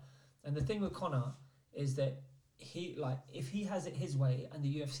fight. And the thing with Conor is that he, like, if he has it his way and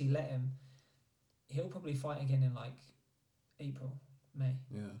the UFC let him, he'll probably fight again in like April, May.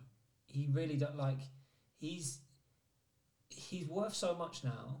 Yeah. He really don't like. He's worth so much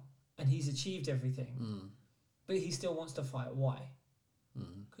now, and he's achieved everything, but he still wants to fight. Why?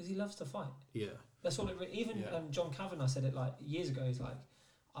 Because he loves to fight. Yeah. That's all it. Even John Kavanagh said it like years ago. He's like,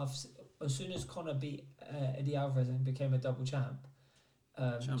 as soon as Conor beat Eddie Alvarez and became a double champ.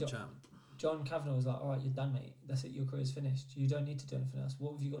 John Kavanagh was like, all right, you're done, mate. That's it. Your career's finished. You don't need to do anything else.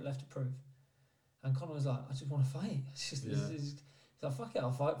 What have you got left to prove? And Conor was like, I just want to fight. It's just, he's like, fuck it,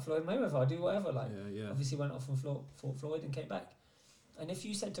 I'll fight Floyd Mayweather. I'll do whatever. Like, obviously went off and fought Floyd and came back. And if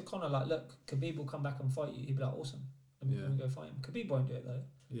you said to Conor, like, look, Khabib will come back and fight you, he'd be like, awesome. Let me go fight him. Khabib won't do it though.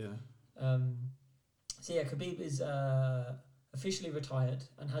 Yeah. So yeah, Khabib is officially retired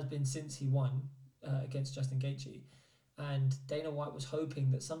and has been since he won against Justin Gaethje. And Dana White was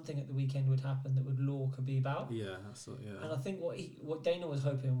hoping that something at the weekend would happen that would lure Khabib out. Yeah, that's what. Yeah. And I think what Dana was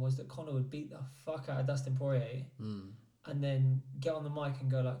hoping was that Conor would beat the fuck out of Dustin Poirier, and then get on the mic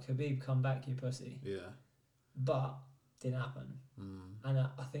and go like, Khabib, come back, you pussy. Yeah. But didn't happen. And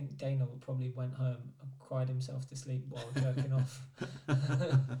I think Dana probably went home and cried himself to sleep while jerking off.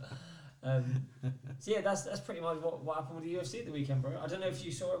 So yeah, that's pretty much what happened with the UFC at the weekend, bro. I don't know if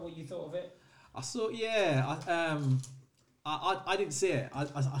you saw it, what you thought of it. I saw, I didn't see it.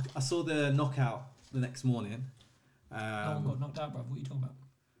 I saw the knockout the next morning. No one got knocked out, bro. What are you talking about?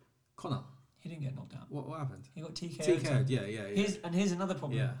 Conor. He didn't get knocked out. What happened? He got TKO'd. TKO'd, yeah. Here's another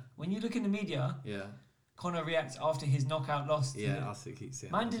problem. Yeah. When you look in the media, Conor reacts after his knockout loss. Yeah, I think he's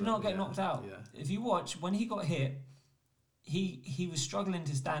Man did not get knocked out. Yeah. If you watch, when he got hit, he was struggling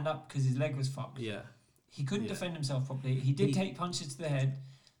to stand up because his leg was fucked. Yeah. He couldn't defend himself properly. He did take punches to the head.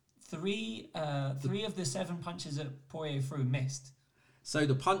 Three of the 7 punches that Poirier threw missed. So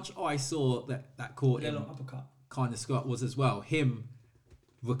the punch I saw that caught him kind of Scott was as well him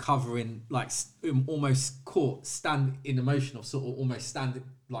recovering, like almost caught stand in the motion of sort of almost standing,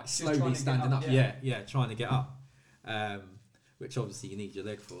 like slowly standing up. Yeah, trying to get up, which obviously you need your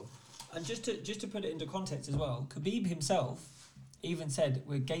leg for. And just to put it into context as well, Khabib himself even said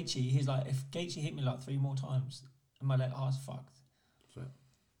with Gaethje, he's like, if Gaethje hit me like 3 more times and my leg was fucked.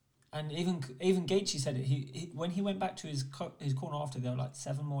 And even Gaethje said it. He when he went back to his corner after, there were like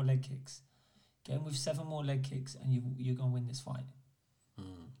 7 more leg kicks. Get him with 7 more leg kicks, and you're gonna win this fight.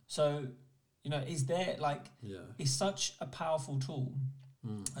 So, is there like it's such a powerful tool.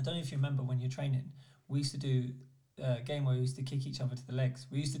 I don't know if you remember when you're training, we used to do a game where we used to kick each other to the legs.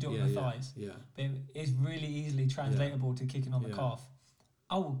 We used to do it on the thighs. Yeah. But it's really easily translatable to kicking on the calf.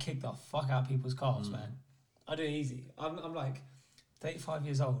 I will kick the fuck out of people's calves, man. I do it easy. I'm like 35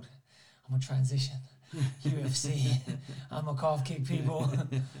 years old. I'm a transition. UFC. I'm a calf kick people.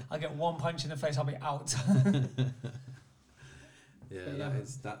 I get 1 punch in the face, I'll be out.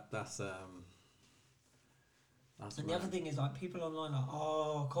 That's and the other thing is, like, people online are like,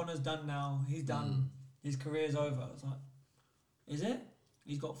 oh, Conor's done now. He's done. His career's over. It's like, is it?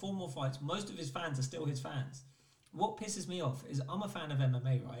 He's got 4 more fights. Most of his fans are still his fans. What pisses me off is I'm a fan of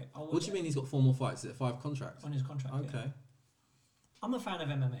MMA, right? What do you mean he's got 4 more fights? Is it 5 contracts? On his contract, okay. Yeah. I'm a fan of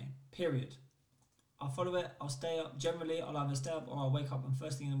MMA, period. I'll follow it, I'll stay up. Generally, I'll either stay up or I'll wake up and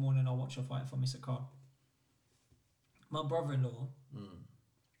first thing in the morning I'll watch a fight if I miss a card. My brother-in-law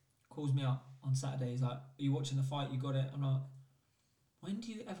calls me up on Saturday. He's like, are you watching the fight? You got it? I'm like, when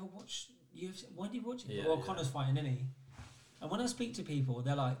do you ever watch UFC? When do you watch it? Conor's fighting, isn't he? And when I speak to people,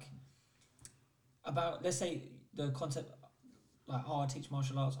 they're like, about, let's say, the concept, like, I teach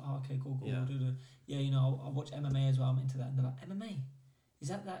martial arts. Okay, cool. Yeah, I watch MMA as well. I'm into that. And they're like, MMA? Is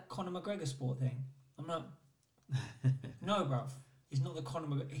that Conor McGregor sport thing? I'm like, no, bruv. It's not the Conor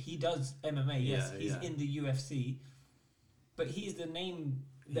McGregor. He does MMA, yes. He's in the UFC. But he's the name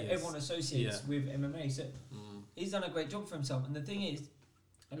that everyone associates with MMA. So he's done a great job for himself. And the thing is,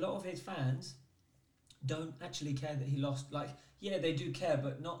 a lot of his fans don't actually care that he lost. Like, yeah, they do care,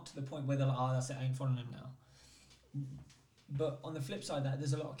 but not to the point where they're like, oh, that's it, I ain't following him now. But on the flip side of that,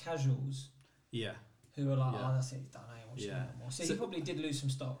 there's a lot of casuals who are like, oh, that's it, he's done, I ain't watching him anymore. So he probably did lose some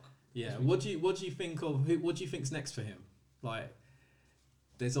stock. Yeah. What do you think of what do you think's next for him? Like,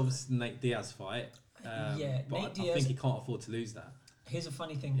 there's obviously the Nate Diaz fight. But Nate Diaz, I think he can't afford to lose that. Here's a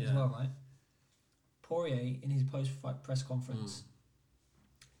funny thing as well, right? Poirier in his post-fight press conference.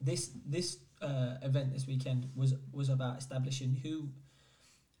 This event this weekend was about establishing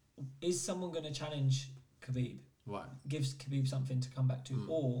is someone going to challenge Khabib? Right. Gives Khabib something to come back to,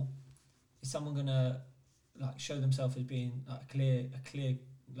 or is someone going to like show themselves as being like a clear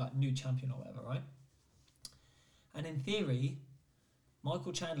like new champion or whatever, right? And in theory,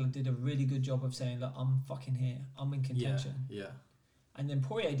 Michael Chandler did a really good job of saying, look, I'm fucking here, I'm in contention. Yeah. And then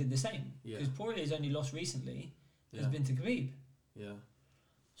Poirier did the same, because Yeah. Poirier's only lost recently has been to Khabib. Yeah.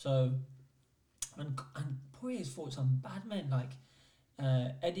 So, and Poirier's fought some bad men, like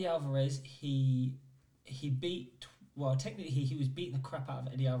Eddie Alvarez. He beat, well, technically he was beating the crap out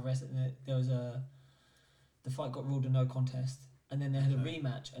of Eddie Alvarez, and there was the fight got ruled a no contest, and then they had a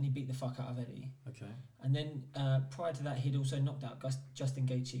rematch, and he beat the fuck out of Eddie. Okay. And then prior to that, he'd also knocked out Justin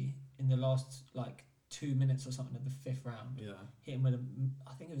Gaethje in the last like 2 minutes or something of the 5th round. Yeah. Hit him with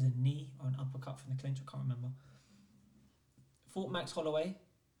I think it was a knee or an uppercut from the clinch, I can't remember. Fought Max Holloway,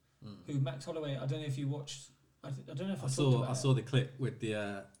 who Max Holloway, I don't know if you watched, I don't know if I saw the clip with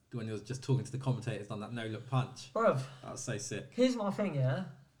the when he was just talking to the commentators on that no look punch. Bruv, That was so sick. here's my thing, yeah.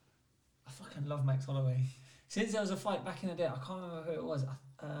 I fucking love Max Holloway. Since there was a fight back in the day, I can't remember who it was.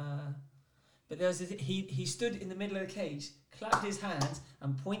 But there was he stood in the middle of the cage, clapped his hands,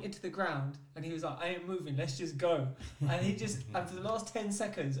 and pointed to the ground, and he was like, "I ain't moving. Let's just go." And he just, and for the last 10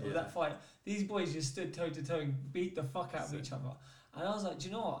 seconds of that fight, these boys just stood toe to toe and beat the fuck out of each other. And I was like, do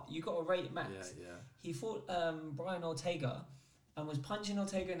you know what? You got to rate Max. Yeah. He fought Brian Ortega, and was punching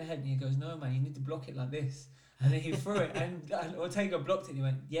Ortega in the head, and he goes, "No, man, you need to block it like this." And then he threw it, and Ortega blocked it, and he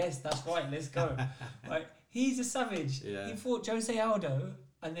went, "Yes, that's right, let's go." Like, he's a savage. Yeah. He fought Jose Aldo,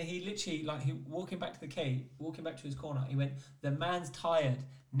 and then he literally, like, he walking back to the cage, walking back to his corner, he went, "The man's tired.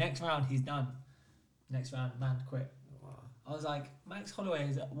 Next round, he's done." Next round, man quit. Wow. I was like, Max Holloway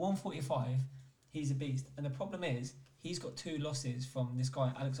is at 145, he's a beast. And the problem is, he's got 2 losses from this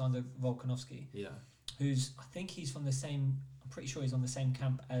guy, Alexander Volkanovski, Yeah. who's, I think he's from the same, I'm pretty sure he's on the same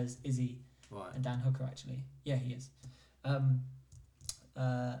camp as Izzy Right. and Dan Hooker, actually. Yeah, he is.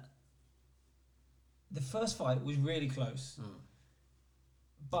 The first fight was really close,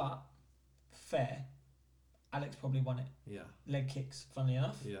 but fair. Alex probably won it. Yeah. Leg kicks, funnily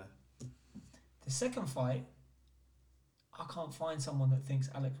enough. Yeah. The second fight, I can't find someone that thinks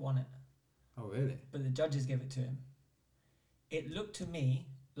Alex won it, Oh really? but the judges give it to him. It looked to me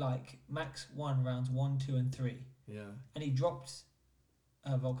like Max won rounds 1, 2, and 3, Yeah. and he dropped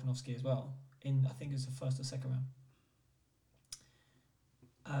Volkanovski as well in, I think it was the first or second round.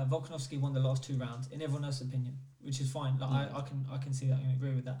 Volkanovski won the last 2 rounds in everyone else's opinion, which is fine. Like I can see that, I can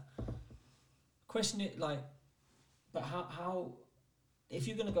agree with that. Question it, like, but how if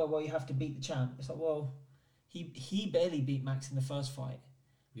you're gonna go, well, you have to beat the champ. It's like, well, he barely beat Max in the first fight.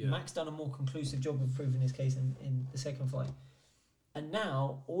 Yeah. Max done a more conclusive job of proving his case in the second fight, and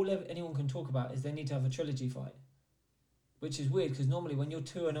now anyone can talk about is they need to have a trilogy fight, which is weird because normally when you're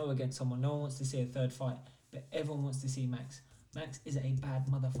 2-0 against someone, no one wants to see a third fight, but everyone wants to see Max. Max is a bad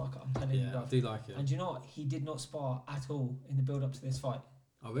motherfucker, I'm telling you. Yeah, I do like it. And do you know what? He did not spar at all in the build up to this fight.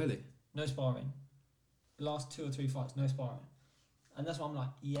 Oh really? No sparring. Last 2 or 3 fights, no sparring. And that's why I'm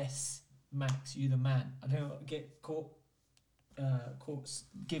like, yes, Max, you the man. I don't get caught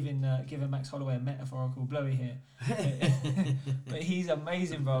giving Max Holloway a metaphorical blowy here. But he's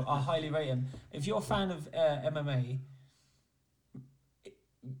amazing, bro. I highly rate him. If you're a fan of MMA,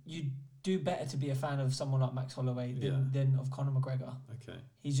 you do better to be a fan of someone like Max Holloway than of Conor McGregor. Okay.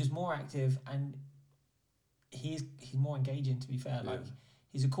 He's just more active and he's more engaging, to be fair. Like,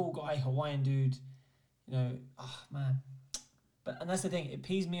 he's a cool guy, Hawaiian dude. You know, oh man. And that's the thing, it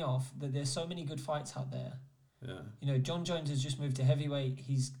pees me off that there's so many good fights out there. Yeah. You know, John Jones has just moved to heavyweight.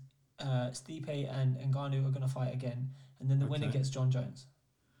 He's Stipe and Ngannou are going to fight again, and then the winner gets John Jones.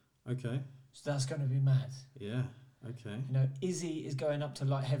 Okay. So that's going to be mad. Yeah. Okay. You know, Izzy is going up to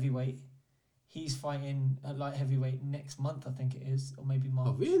light heavyweight. He's fighting at light heavyweight next month, I think it is, or maybe March.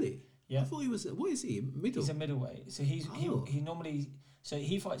 Oh really? Yeah. I thought he was. What is he? Middle. He's a middleweight. So he normally, so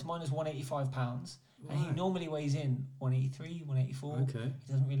he fights minus 185 pounds, and he normally weighs in 183, 184. Okay.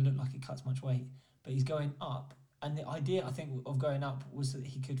 He doesn't really look like he cuts much weight, but he's going up. And the idea, I think, of going up was that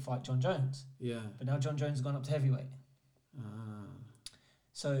he could fight John Jones. Yeah. But now John Jones has gone up to heavyweight.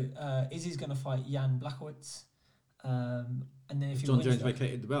 So Izzy's going to fight Jan Blachowicz. And then if John Jones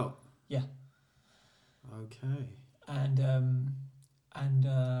vacated the belt. Yeah. Okay. And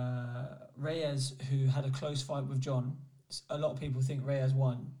Reyes, who had a close fight with John, a lot of people think Reyes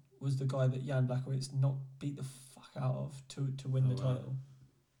won, was the guy that Jan Blachowicz beat the fuck out of to win the title.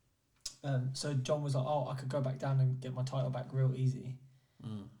 So John was like, oh, I could go back down and get my title back real easy.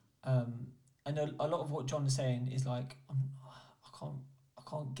 And a lot of what John is saying is like, I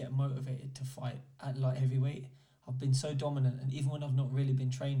can't get motivated to fight at light heavyweight. I've been so dominant, and even when I've not really been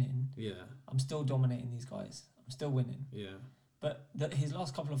training, Yeah. I'm still dominating these guys. I'm still winning. Yeah. But his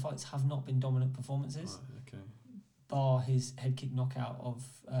last couple of fights have not been dominant performances, Okay. bar his head kick knockout of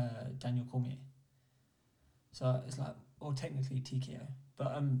Daniel Cormier. So it's like, or technically TKO.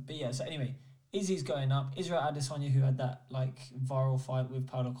 But yeah. So anyway, Izzy's going up. Israel Adesanya, who had that like viral fight with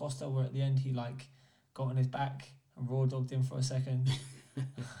Paulo Costa, where at the end he like got on his back and raw dogged him for a second.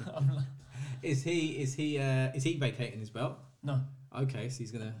 I'm like, Is he vacating his belt? no. Okay, so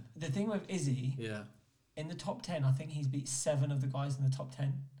he's gonna. The thing with Izzy, Yeah. in the top 10, I think he's beat 7 of the guys in the top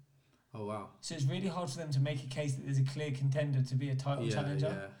 10. Oh wow. So it's really hard for them to make a case that there's a clear contender to be a title challenger.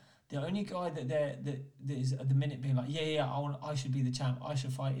 Yeah. The only guy that is at the minute being like, I should be the champ, I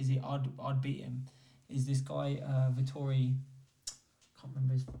should fight Izzy, I'd beat him, is this guy Vittori. Can't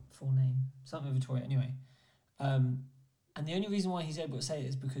remember his full name. Something Vittori anyway. And the only reason why he's able to say it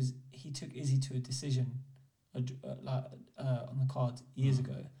is because he took Izzy to a decision, on the card years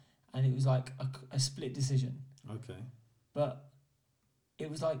ago, and it was like a split decision. Okay. But it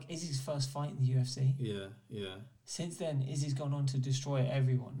was like Izzy's first fight in the UFC. Yeah. Since then, Izzy's gone on to destroy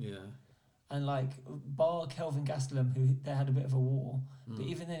everyone. Yeah. And like, bar Kelvin Gastelum, who they had a bit of a war. But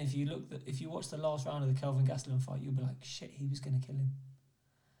even then, if you watch the last round of the Kelvin Gastelum fight, you'll be like, shit, he was going to kill him.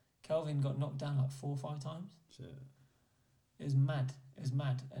 Kelvin got knocked down like 4 or 5 times. Shit. It was mad.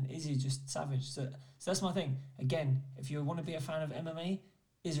 And Izzy's just savage. So that's my thing. Again, if you want to be a fan of MMA,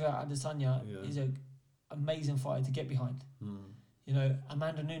 Israel Adesanya is an amazing fighter to get behind. You know,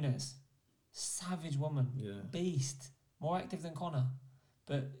 Amanda Nunes, savage woman, beast, more active than Conor,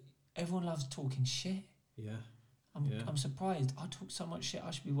 but everyone loves talking shit. Yeah. I'm surprised. I talk so much shit.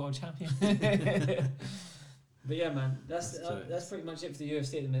 I should be world champion. But yeah, man, that's pretty much it for the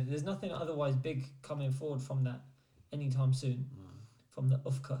UFC at the minute. There's nothing otherwise big coming forward from that anytime soon, from the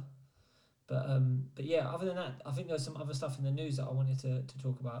UFCA. But yeah, other than that, I think there's some other stuff in the news that I wanted to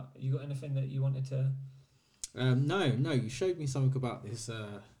talk about. You got anything that you wanted to? No. You showed me something about this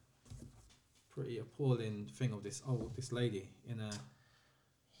pretty appalling thing of this lady in a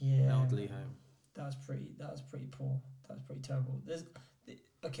elderly home. That was pretty poor. That was pretty terrible.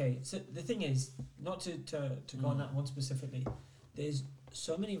 Okay, so the thing is, not to go on that one specifically, there's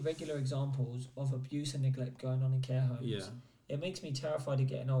so many regular examples of abuse and neglect going on in care homes. Yeah. It makes me terrified of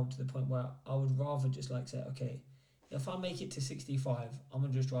getting old to the point where I would rather just like say, okay, if I make it to 65, I'm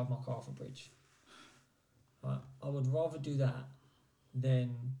going to just drive my car off a bridge. Right? I would rather do that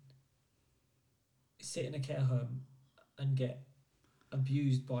than sit in a care home and get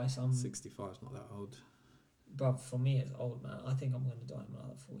abused by some... 65 is not that old. Bruv, for me it's old, man. I think I'm going to die in my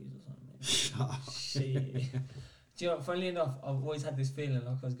like 40s or something. Shut up. Shit. Do you know, funnily enough, I've always had this feeling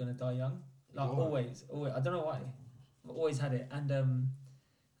like I was going to die young. Like always. I don't know why. I've always had it. And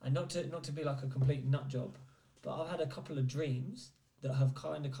not to be like a complete nut job, but I've had a couple of dreams that have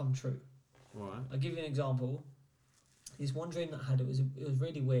kind of come true. Right. I'll give you an example. This one dream that I had, it was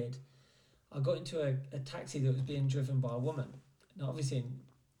really weird. I got into a taxi that was being driven by a woman. Now, obviously,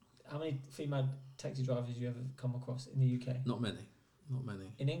 how many female taxi drivers you ever come across in the UK? Not many.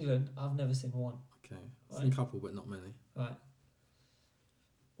 In England, I've never seen one. Okay. I've seen a couple, but not many. Right.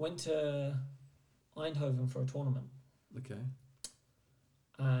 Went to Eindhoven for a tournament. Okay.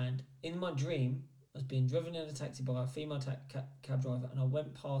 And in my dream, I was being driven in a taxi by a female cab driver, and I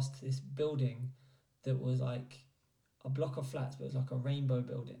went past this building that was like a block of flats, but it was like a rainbow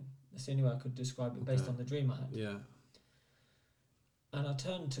building. That's the only way I could describe it based on the dream I had. Yeah. And I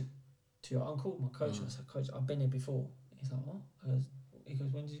turned to your uncle, my coach, and I said, Coach, I've been here before. He's like, what? He goes,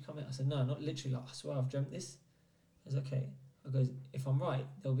 when did you come in? I said, no, not literally. Like, I swear I've dreamt this. He goes, okay. I goes, if I'm right,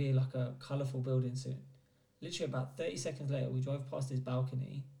 there'll be like a colourful building soon. Literally about 30 seconds later, we drove past this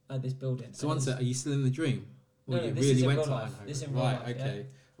balcony at this building. So one sec, are you still in the dream? Or no, this is in real life. This is in real life. Okay.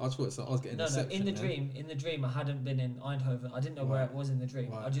 Yeah. I thought so. I was getting no. In the dream, I hadn't been in Eindhoven. I didn't know where it was in the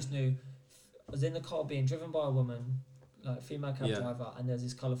dream. Right. I just knew I was in the car being driven by a woman, like female cab driver, and there's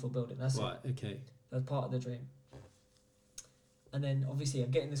this colourful building. That's it. Right. Okay. That's part of the dream. And then obviously I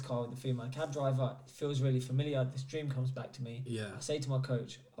get in this car with the female cab driver. It feels really familiar. This dream comes back to me. Yeah. I say to my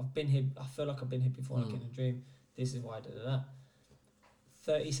coach, I've been here. I feel like I've been here before, like in a dream. This is why I did that.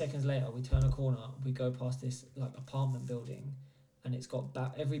 30 seconds later, we turn a corner. We go past this like apartment building, and it's got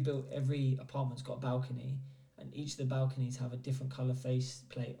every apartment's got a balcony, and each of the balconies have a different color face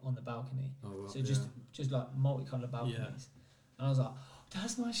plate on the balcony. Oh, well, so just like multicolored balconies. Yeah. And I was like,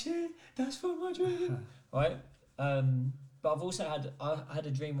 that's my shit. That's from my dream, right? But I've also had a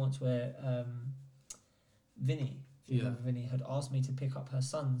dream once where Vinny, if you remember Vinny, had asked me to pick up her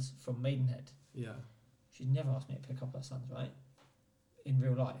sons from Maidenhead. Yeah. She'd never asked me to pick up her sons, right? In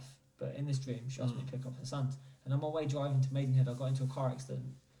real life. But in this dream, she asked me to pick up her sons. And on my way driving to Maidenhead, I got into a car accident.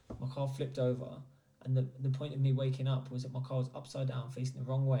 My car flipped over, and the point of me waking up was that my car was upside down, facing the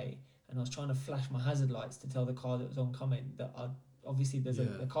wrong way, and I was trying to flash my hazard lights to tell the car that was oncoming that obviously there's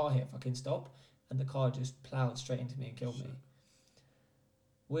a car here if I can stop, and the car just ploughed straight into me and killed me.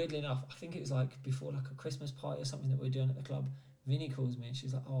 Weirdly enough, I think it was like before like a Christmas party or something that we were doing at the club. Vinny calls me and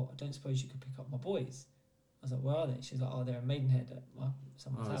she's like, "Oh, I don't suppose you could pick up my boys?" I was like, "Where are they?" She's like, "Oh, they're in Maidenhead at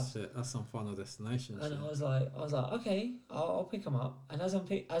someone's house." Shit. That's some final destination. And I was like, "Okay, I'll pick them up." And as I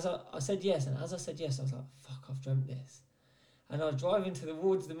said yes, and as I said yes, I was like, "Fuck, I've dreamt this." And I was driving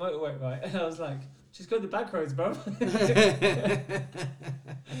towards the motorway, right? And I was like, "Just go the back roads, bro."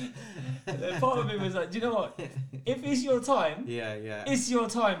 And then part of me was like, "Do you know what? If it's your time, it's your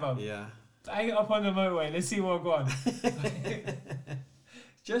time, bro. Yeah. Bang it up on the motorway. Let's see where I'm going."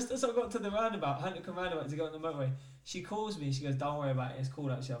 Just as I got to the roundabout, Huntington roundabout to go on the motorway, she calls me. She goes, "Don't worry about it. It's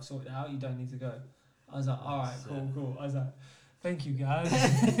cool, actually. I've sorted it out. You don't need to go." I was like, "All right, cool." I was like, "Thank you, guys."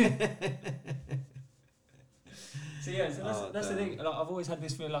 So that's the thing. Like, I've always had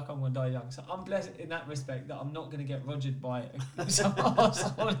this feeling like I'm gonna die young. So I'm blessed in that respect that I'm not gonna get rogered by some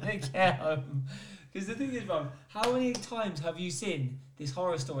arsehole in a care home. Because the thing is, bro, how many times have you seen this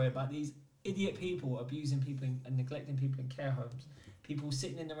horror story about these idiot people abusing people and neglecting people in care homes? People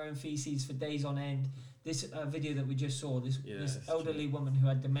sitting in their own feces for days on end. This video that we just saw, this elderly woman who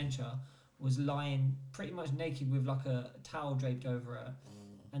had dementia was lying pretty much naked with like a towel draped over her,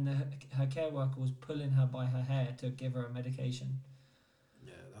 and her care worker was pulling her by her hair to give her a medication.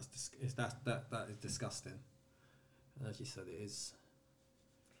 Yeah, that is disgusting. And as you said, it is.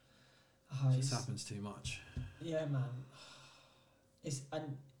 It just happens too much. Yeah, man.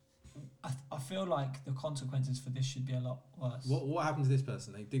 I feel like the consequences for this should be a lot worse. What happened to this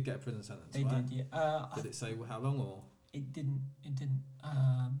person? They did get a prison sentence. They right? did, yeah. Did it say how long or? It didn't.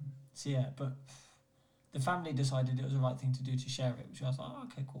 So yeah, but the family decided it was the right thing to do to share it, which I was like, oh,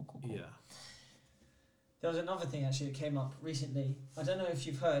 okay, cool. Yeah. There was another thing actually that came up recently. I don't know if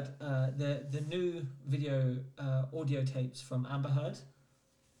you've heard the new video audio tapes from Amber Heard.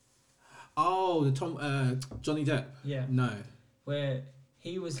 Oh, the Johnny Depp. Yeah. No. Where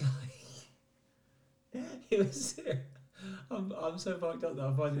he was like, I'm so fucked up that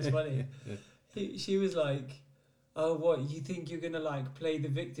I find this funny. She was like, "Oh, what, you think you're gonna like play the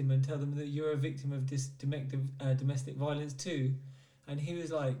victim and tell them that you're a victim of this domestic violence too?" And he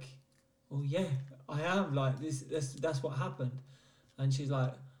was like, "Well, yeah, I am. Like that's what happened." And she's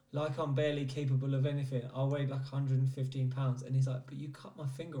like I'm barely capable of anything. I weighed like 115 pounds, and he's like, "But you cut my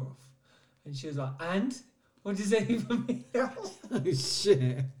finger off." And she was like, "And what does that even mean?" Oh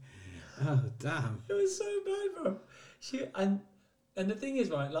shit! Oh damn! It was so bad, bro. And the thing is,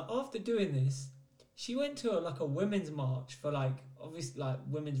 right, like after doing this, she went to a women's march for like obviously like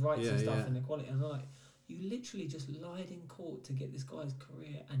women's rights and stuff and equality. And I'm like, you literally just lied in court to get this guy's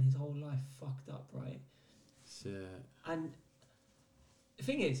career and his whole life fucked up, right? Shit. And the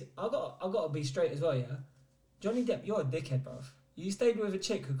thing is, I got to be straight as well, yeah. Johnny Depp, you're a dickhead, bruv. You stayed with a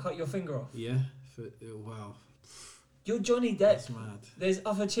chick who cut your finger off. Yeah. Wow. You're Johnny Depp. That's mad. There's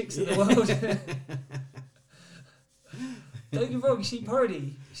other chicks in the world. Don't get me wrong, she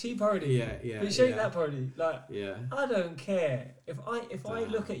parody. Yeah. But she ain't that parody. Like, yeah. I don't care. If I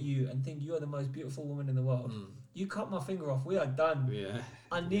look at you and think you're the most beautiful woman in the world, you cut my finger off, we are done. Yeah.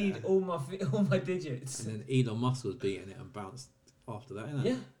 I need all my digits. And then Elon Musk was beating it and bounced after that, innit?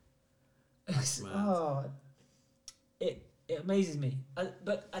 Yeah. That's mad. Oh, it amazes me.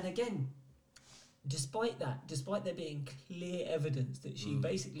 And again, despite there being clear evidence that she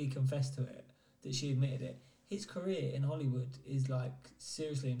basically confessed to it, that she admitted it, his career in Hollywood is like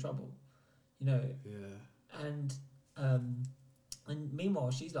seriously in trouble, you know. Yeah. And meanwhile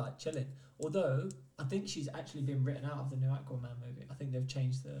she's like chilling. Although I think she's actually been written out of the new Aquaman movie. I think they've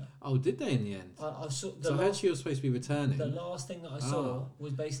changed the. Oh, did they in the end? I saw. So I heard she was supposed to be returning. The last thing that I saw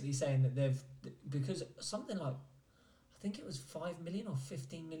was basically saying that because something like, I think it was 5 million or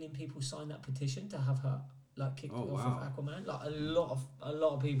 15 million people signed that petition to have her like kicked off of Aquaman. Like a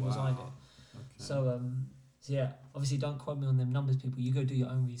lot of people signed it. Okay. So yeah, obviously don't quote me on them numbers, people. You go do your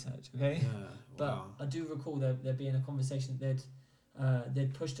own research, okay? Yeah. But I do recall there being a conversation that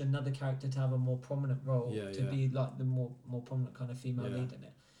they'd pushed another character to have a more prominent role, to be like the more prominent kind of female lead in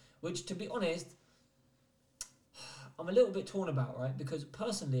it. Which, to be honest, I'm a little bit torn about, right? Because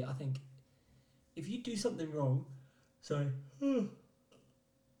personally, I think if you do something wrong, getting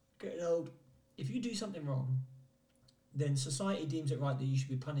old. If you do something wrong, then society deems it right that you should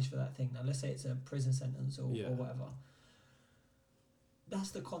be punished for that thing. Now, let's say it's a prison sentence or whatever.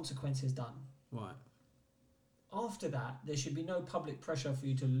 That's the consequences done. Right. After that, there should be no public pressure for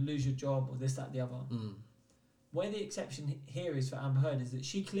you to lose your job or this, that, the other. where the exception here is for Amber Heard is that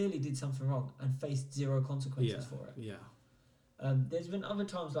she clearly did something wrong and faced zero consequences for it. Yeah. There's been other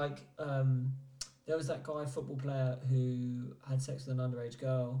times like there was that guy football player who had sex with an underage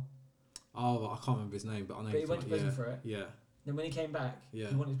girl. Oh, I can't remember his name, but I know. But he went to prison for it. Yeah. Then when he came back, Yeah.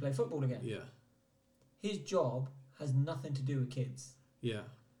 he wanted to play football again. Yeah. His job has nothing to do with kids. Yeah.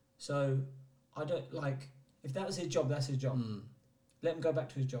 So I don't like if that was his job, that's his job. Let him go back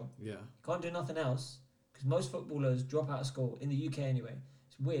to his job. Yeah. He can't do nothing else because most footballers drop out of school in the UK anyway.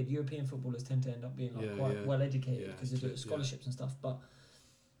 It's weird. European footballers tend to end up being like quite well educated because they do scholarships and stuff. But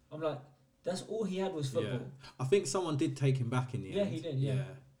I'm like, that's all he had was football. Yeah. I think someone did take him back in the end. Yeah, he did. Yeah.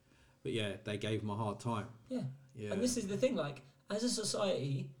 But yeah, they gave him a hard time. Yeah. Yeah. And this is the thing. Like, as a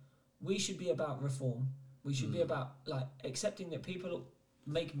society, we should be about reform. We should be about like accepting that people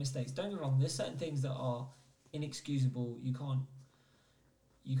make mistakes. Don't get me wrong. There's certain things that are inexcusable. You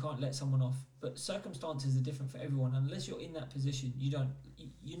can't let someone off. But circumstances are different for everyone. Unless you're in that position,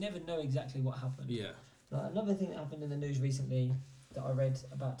 you never know exactly what happened. Yeah. Like, another thing that happened in the news recently that I read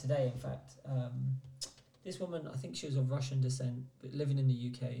about today, in fact, this woman, I think she was of Russian descent, but living in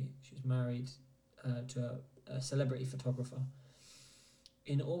the UK. She was married to a celebrity photographer.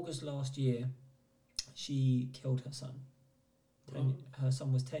 In August last year, she killed her son. Her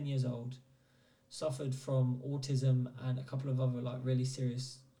son was 10 years old, suffered from autism and a couple of other like really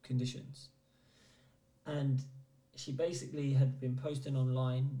serious conditions. And she basically had been posting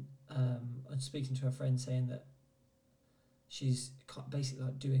online and speaking to her friends saying that she's basically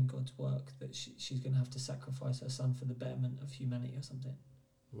like doing God's work, that she's going to have to sacrifice her son for the betterment of humanity or something.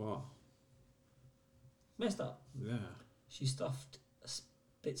 Wow. Messed up. Yeah. She stuffed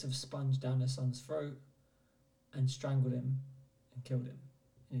bits of sponge down her son's throat and strangled him and killed him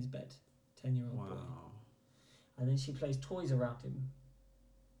in his bed. 10-year-old boy. And then she placed toys around him.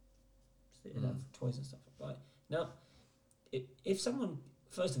 So he'd have toys and stuff. Right. Now, if someone,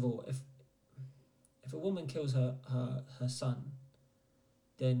 first of all, if a woman kills her son,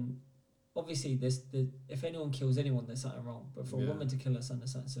 then obviously if anyone kills anyone, there's something wrong. But for a woman to kill her son,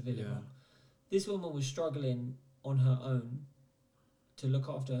 there's something severely wrong. This woman was struggling on her own to look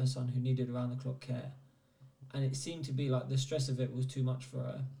after her son who needed around-the-clock care. And it seemed to be like the stress of it was too much for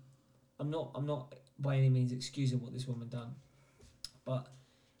her. I'm not by any means excusing what this woman done. But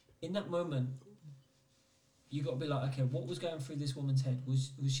in that moment, you got to be like, okay, what was going through this woman's head?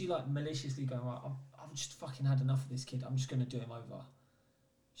 Was she like maliciously going, right, I've just fucking had enough of this kid. I'm just going to do him over.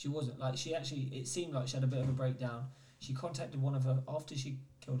 She wasn't. Like, it seemed like she had a bit of a breakdown. She contacted after she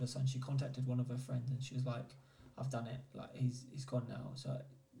killed her son, she contacted one of her friends and she was like, I've done it. Like, he's gone now. So,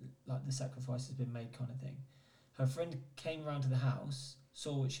 like, the sacrifice has been made kind of thing. Her friend came round to the house,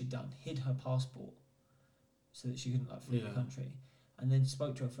 saw what she'd done, hid her passport so that she couldn't like flee the country, and then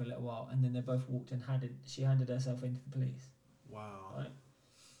spoke to her for a little while, and then they both walked and she handed herself into the police. Wow. Right?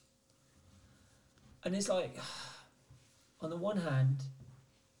 And it's like, on the one hand,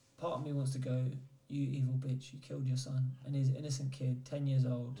 part of me wants to go, you evil bitch, you killed your son, and he's an innocent kid, 10 years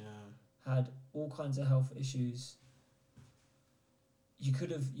old, had all kinds of health issues. You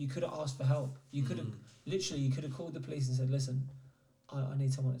could have asked for help. You could have called the police and said, listen, I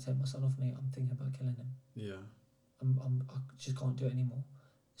need someone to take my son off me. I'm thinking about killing him. Yeah. I just can't do it anymore.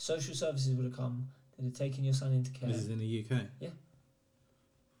 Social services would have come. They'd have taken your son into care. This is in the UK? Yeah.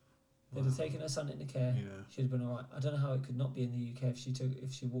 They'd have taken her son into care. Yeah. She'd have been all right. I don't know how it could not be in the UK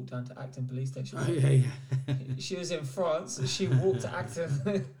if she walked down to Acton police station. Oh, yeah. She was in France. She walked to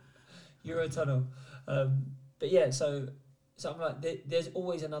Acton Eurotunnel. But yeah, so I'm like, there's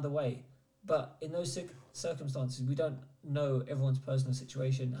always another way. But in those circumstances, we don't know everyone's personal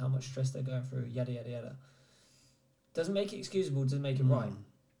situation, how much stress they're going through, yada, yada, yada. Doesn't make it excusable, doesn't make it right.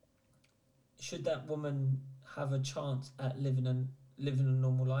 Should that woman have a chance at living a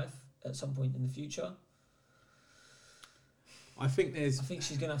normal life at some point in the future? I think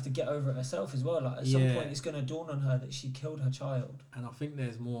she's going to have to get over it herself as well. Like, at some point, it's going to dawn on her that she killed her child. And I think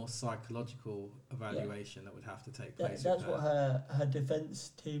there's more psychological evaluation that would have to take place. That's what her defence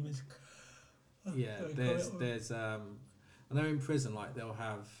team is. Yeah, there's I know in prison, like they'll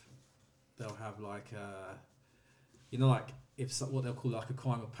have like like what they'll call like a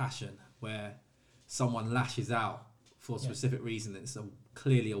crime of passion, where someone lashes out for a specific reason. It's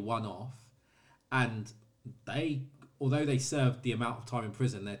clearly a one-off, and although they served the amount of time in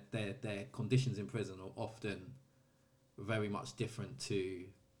prison, their conditions in prison are often very much different to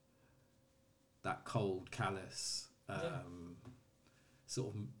that cold, callous,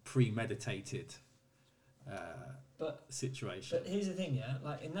 sort of premeditated situation. But here's the thing, yeah,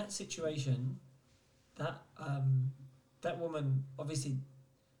 like in that situation, that woman obviously,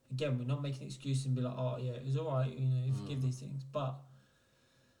 again, we're not making excuses and be like, oh yeah, it was all right, you know, you forgive these things, but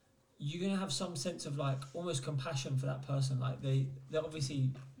you're gonna have some sense of like almost compassion for that person. Like they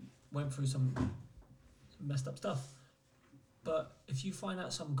obviously went through some messed up stuff, but if you find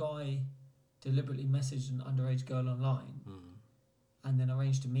out some guy deliberately messaged an underage girl online and then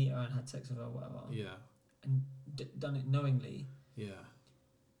arranged to meet her and had sex with her or whatever, and done it knowingly,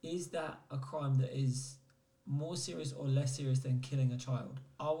 is that a crime that is more serious or less serious than killing a child?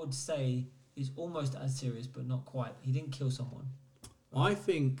 I would say it's almost as serious, but not quite. He didn't kill someone. Right?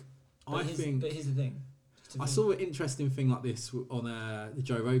 But here's the thing. I saw an interesting thing like this on the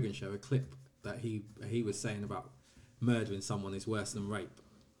Joe Rogan show, a clip that he was saying about murdering someone is worse than rape.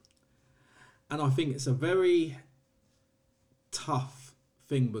 And I think it's a very tough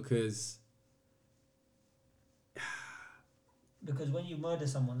thing because when you murder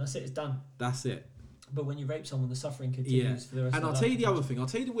someone, that's it, it's done. That's it. But when you rape someone, the suffering continues for the rest of And I'll tell you the other thing. I'll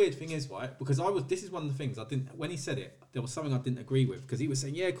tell you the weird thing is, right, because this is one of the things I didn't, when he said it, there was something I didn't agree with, because he was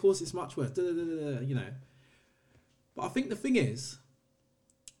saying, yeah, of course it's much worse, you know. But I think the thing is,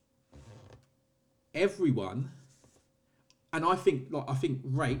 everyone, and I think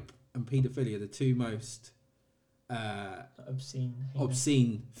rape and paedophilia are the two most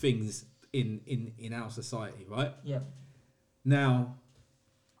obscene things in our society, right? Yeah. Now,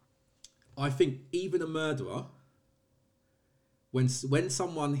 I think even a murderer, when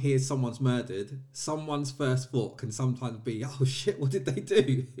someone hears someone's murdered, someone's first thought can sometimes be, oh shit, what did they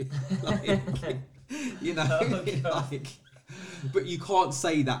do? Like, you know, but you can't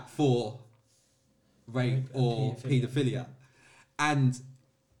say that for rape or paedophilia. And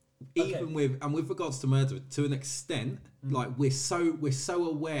even with regards to murder, to an extent, like we're so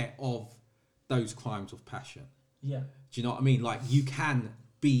aware of those crimes of passion. Yeah. Do you know what I mean? Like you can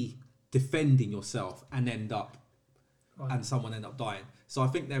be defending yourself and and someone end up dying. So I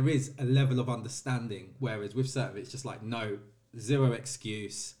think there is a level of understanding, whereas with certain it's just like no, zero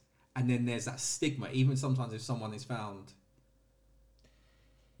excuse, and then there's that stigma. Even sometimes if someone is found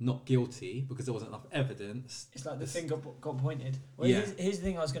not guilty because there wasn't enough evidence, it's like the finger got pointed. Well, here's the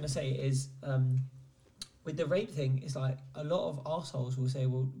thing I was going to say is with the rape thing, it's like a lot of arseholes will say,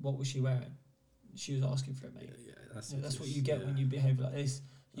 well, what was she wearing? She was asking for it, mate. That's what you get when you behave like this.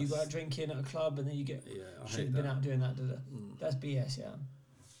 You go out drinking at a club and then you get should have been out doing that. That's BS,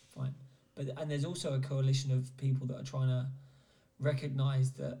 fine. And there's also a coalition of people that are trying to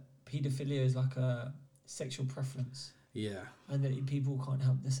recognise that paedophilia is like a sexual preference. Yeah. And that people can't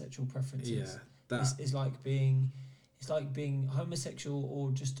help their sexual preferences. Yeah. It's like being homosexual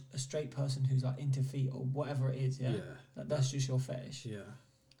or just a straight person who's like into feet or whatever it is. Yeah. That's just your fetish. Yeah.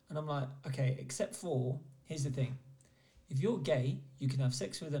 And I'm like, okay, except for here's the thing. If you're gay, you can have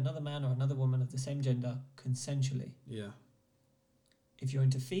sex with another man or another woman of the same gender consensually. Yeah. If you're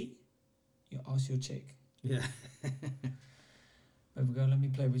into feet, you ask your chick. Yeah. Baby girl, let me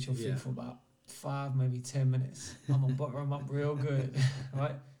play with your feet for about 5, maybe 10 minutes. I'm gonna butter them up real good,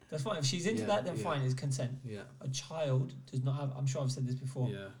 right? That's fine. If she's into that, then fine. It's consent. Yeah. A child does not have. I'm sure I've said this before.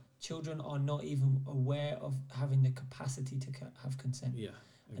 Yeah. Children are not even aware of having the capacity to have consent. Yeah.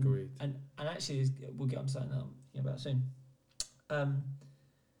 Agreed. And actually, we'll get on to that now about soon. And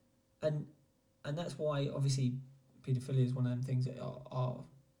that's why obviously paedophilia is one of them things that are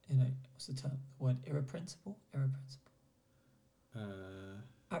you know, what's the term? The word irreprehensible.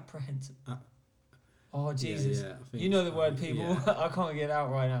 Apprehensible. Oh Jesus! Yeah, you know the word, people. Yeah. I can't get it out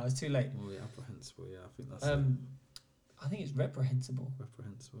right now. It's too late. Oh yeah, apprehensible. Yeah, I think that's. I think it's reprehensible.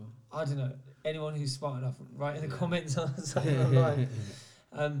 Reprehensible. I don't know. Anyone who's smart enough, write in the comments on something online.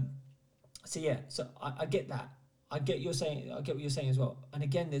 So I get that. I get what you're saying as well. And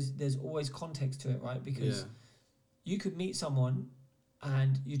again, there's always context to it, right? Because you could meet someone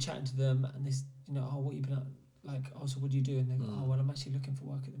and you're chatting to them and this, you know, oh, what you been up? Like, oh, so what do you do? And they go, oh, well, I'm actually looking for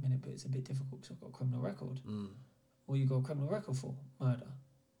work at the minute, but it's a bit difficult because I've got a criminal record. What you got a criminal record for? Murder.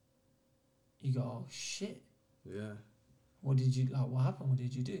 You go, oh, shit. Yeah. What happened? What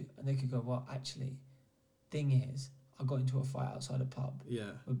did you do? And they could go, well, actually, thing is, I got into a fight outside a pub.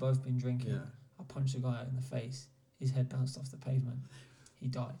 Yeah. We've both been drinking. Yeah. I punched a guy in the face. His head bounced off the pavement. He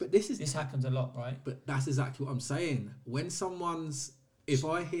died. But this happens a lot, right? But that's exactly what I'm saying. When if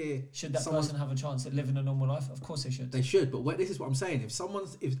I hear... Should that person have a chance at living a normal life? Of course they should. They should, but this is what I'm saying.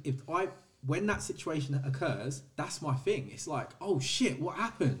 When that situation occurs, that's my thing. It's like, oh shit, what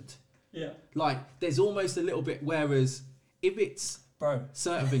happened? Yeah. Like, there's almost a little bit, whereas if it's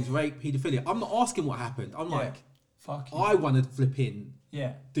certain things, rape, paedophilia, I'm not asking what happened. I'm like, fuck you. I want to flip in.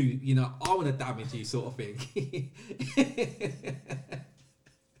 Yeah. I want to damage you sort of thing.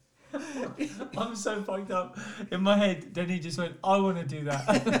 I'm so fucked up. In my head, then he just went, I want to do that.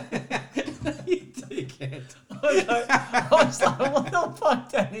 You dickhead. I was like, what the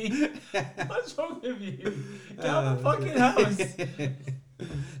fuck, Danny? What's wrong with you? Get out of the fucking house.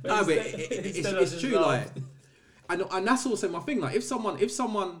 No, but it's true, like, and that's also my thing. Like, if someone's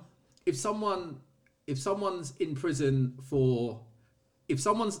in prison if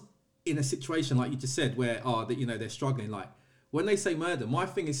someone's in a situation like you just said where they're struggling, like when they say murder, my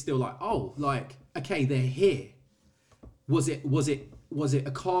thing is still like, oh, like, okay, they're here. Was it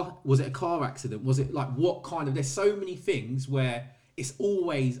a car accident? Was it like, what kind of? There's so many things where it's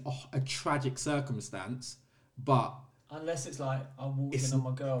always a tragic circumstance, but unless it's like I walked in on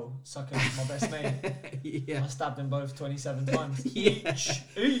my girl sucking my best mate, yeah, I stabbed them both 27 times each,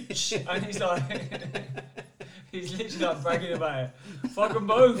 and he's like, he's literally like bragging about it. Fuck them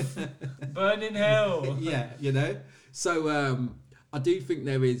both, burn in hell. Yeah, you know. So I do think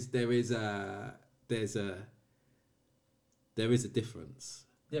there is a difference.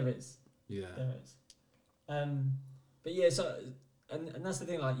 There is. Yeah. There is. But yeah, so and that's the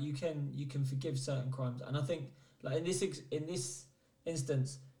thing. Like you can forgive certain crimes, and I think like in this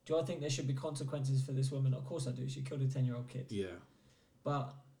instance, do I think there should be consequences for this woman? Of course I do. She killed a 10-year-old kid. Yeah.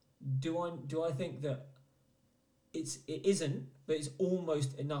 But do I think that it isn't, but it's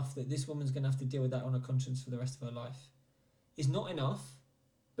almost enough that this woman's gonna have to deal with that on her conscience for the rest of her life. It's not enough,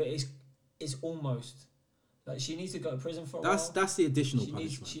 but it's almost. Like she needs to go to prison for a while. That's the additional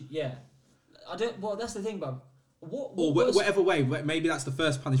punishment. I don't. Well, that's the thing, but what whatever way. Maybe that's the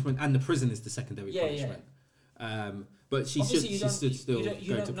first punishment, and the prison is the secondary punishment. Yeah. But she should still go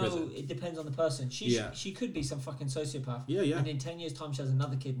to prison. It depends on the person. She could be some fucking sociopath. Yeah, yeah. And in 10 years' time, she has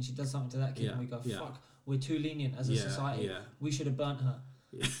another kid, and she does something to that kid, and we go, fuck, we're too lenient as a society. Yeah. We should have burnt her.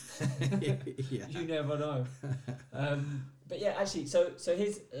 Yeah. You never know. But yeah, actually, so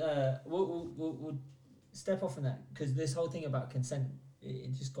here's we'll step off from that, because this whole thing about consent,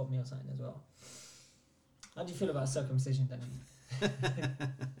 it just got me on something as well. How do you feel about circumcision, Danny?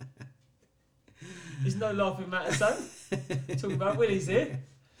 It's no laughing matter, son. Talking about Willies here.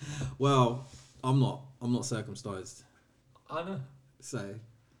 Well, I'm not circumcised. I know. So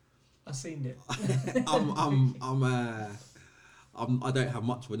I've seen it. I don't have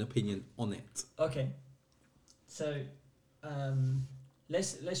much of an opinion on it. Okay. So,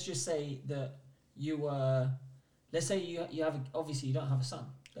 let's just say that you were, let's say you have obviously you don't have a son,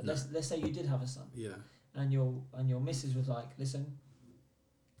 but no. let's say you did have a son. Yeah. And your missus was like, listen,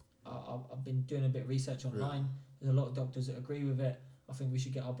 I've been doing a bit of research online. There's a lot of doctors that agree with it. I think we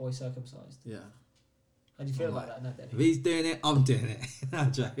should get our boy circumcised. Yeah. How do you feel about that, now, Danny? If he's doing it, I'm doing it. No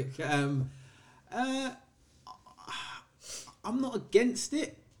joke. I'm not against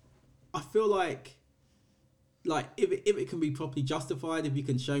it. I feel like if it can be properly justified, if you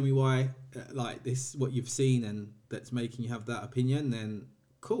can show me why, like this, what you've seen and that's making you have that opinion, then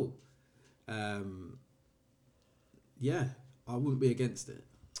cool. Yeah, I wouldn't be against it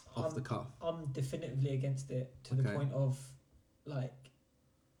off the cuff. I'm definitively against it to the point of like,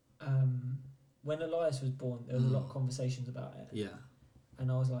 when Elias was born, there was a lot of conversations about it. Yeah.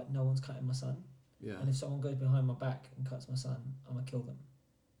 And I was like, no one's cutting my son. Yeah. And if someone goes behind my back and cuts my son, I'm gonna kill them.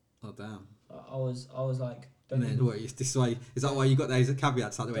 Oh damn. I was like, don't. And then what? Is that why you got those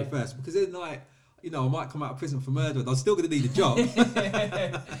caveats out of the way first? Because then, like, I might come out of prison for murder, and I'm still gonna need a job.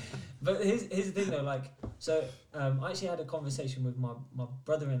 But here's the thing though, like, so I actually had a conversation with my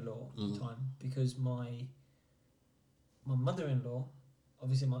brother-in-law at the time, because my mother-in-law,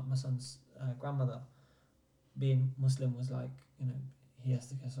 obviously my son's grandmother, being Muslim, was like, he has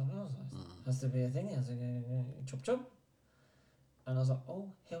to get someone else. Has to be a thing. He has to chop chop. And I was like,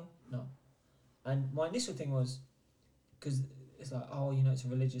 oh hell no. And my initial thing was, because it's like, oh, it's a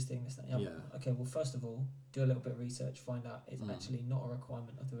religious thing. This, that, yeah. Okay, well, first of all, do a little bit of research, find out it's actually not a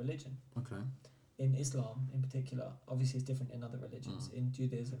requirement of the religion. Okay. In Islam, in particular, obviously it's different in other religions. In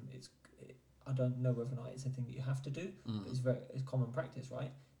Judaism, I don't know whether or not it's a thing that you have to do, but it's common practice,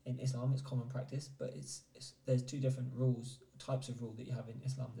 right? In Islam, it's common practice, but there's two different types of rule that you have in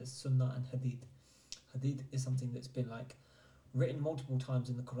Islam. There's Sunnah and Hadith. Hadith is something that's been like written multiple times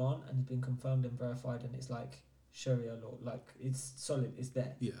in the Quran and has been confirmed and verified, and it's like Sharia law, like it's solid, it's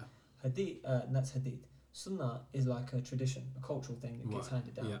there. Yeah. Hadith, and that's Hadith. Sunnah is like a tradition, a cultural thing that gets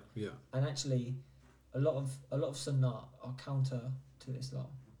handed down. Yeah, yeah. And actually, a lot of Sunnah are counter to Islam.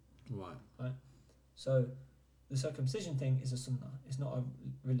 Right. So, the circumcision thing is a Sunnah. It's not a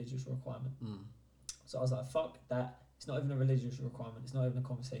religious requirement. So I was like, fuck that. It's not even a religious requirement. It's not even a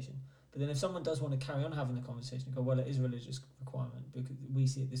conversation. But then if someone does want to carry on having the conversation and go, well, it is a religious requirement because we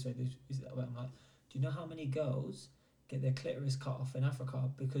see it this way, this is that way, I'm like, do you know how many girls get their clitoris cut off in Africa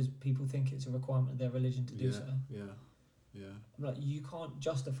because people think it's a requirement of their religion to do so. Yeah. I'm like, you can't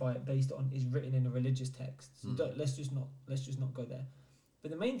justify it based on it's written in a religious text. So let's just not go there.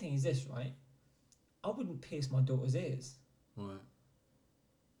 But the main thing is this, right? I wouldn't pierce my daughter's ears. Right.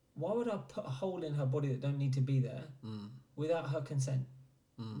 Why would I put a hole in her body that don't need to be there without her consent,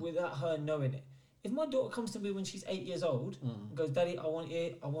 without her knowing it? If my daughter comes to me when she's 8 years old and goes, Daddy, I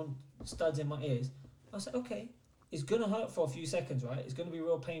want studs in my ears, I say, okay, it's gonna hurt for a few seconds, right? It's gonna be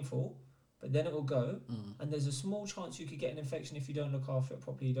real painful, but then it will go, and there's a small chance you could get an infection if you don't look after it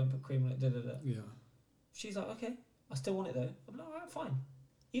properly, you don't put cream on it, Yeah. She's like, okay, I still want it though. I'm like, all right, fine.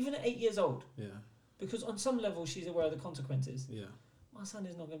 Even at 8 years old. Yeah. Because on some level she's aware of the consequences. Yeah. My son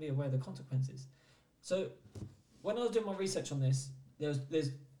is not going to be aware of the consequences. So when I was doing my research on this,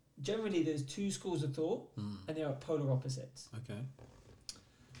 there's generally two schools of thought, and they're at polar opposites. Okay.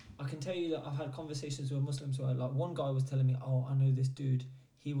 I can tell you that I've had conversations with Muslims where, like, one guy was telling me, oh, I know this dude,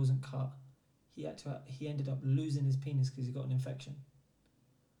 he wasn't cut. He ended up losing his penis because he got an infection.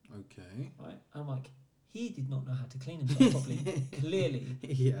 Okay. Right? I'm like, he did not know how to clean himself properly. Clearly.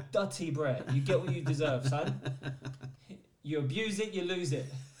 Yeah. Dirty bread. You get what you deserve, son. You abuse it, you lose it.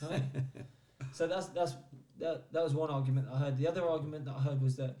 Right? So that was one argument that I heard. The other argument that I heard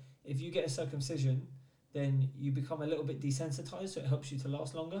was that if you get a circumcision, then you become a little bit desensitized, so it helps you to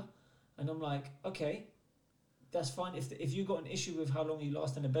last longer. And I'm like, okay, that's fine. If you got an issue with how long you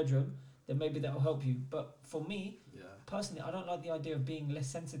last in a bedroom, then maybe that will help you. But for me, personally, I don't like the idea of being less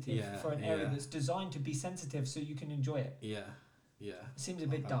sensitive for an area that's designed to be sensitive so you can enjoy it. Yeah. Yeah. It seems a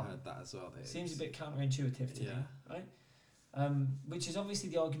bit dumb. I've heard that as well. Seems a bit counterintuitive to me, right? Which is obviously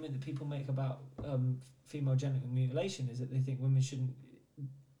the argument that people make about female genital mutilation, is that they think women shouldn't,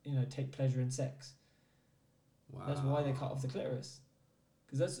 take pleasure in sex. Wow. That's why they cut off the clitoris,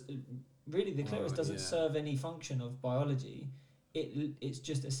 because that's really the clitoris doesn't serve any function of biology. It's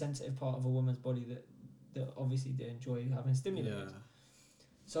just a sensitive part of a woman's body that obviously they enjoy having stimulated.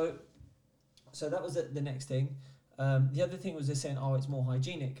 So that was the next thing. The other thing was they're saying, it's more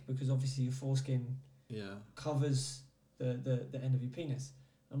hygienic because obviously your foreskin covers the end of your penis.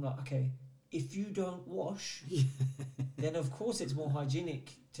 I'm like, okay, if you don't wash, then of course it's more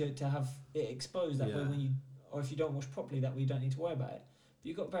hygienic to have it exposed that way or if you don't wash properly, that way you don't need to worry about it. But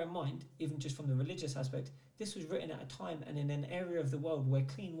you've got to bear in mind, even just from the religious aspect, this was written at a time and in an area of the world where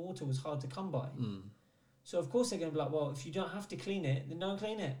clean water was hard to come by. So of course they're going to be like, well, if you don't have to clean it, then don't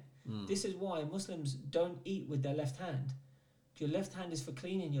clean it. This is why Muslims don't eat with their left hand. Your left hand is for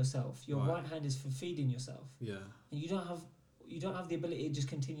cleaning yourself. Your right hand is for feeding yourself. Yeah. And you don't have the ability to just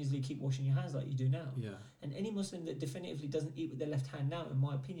continuously keep washing your hands like you do now. Yeah. And any Muslim that definitively doesn't eat with their left hand now, in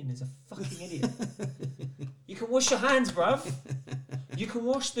my opinion, is a fucking idiot. You can wash your hands, bruv. You can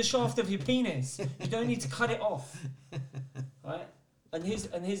wash the shaft of your penis. You don't need to cut it off. Right? And here's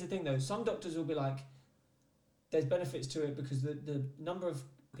the thing though. Some doctors will be like, there's benefits to it because the number of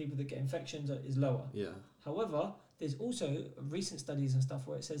people that get infections is lower. Yeah. However, there's also recent studies and stuff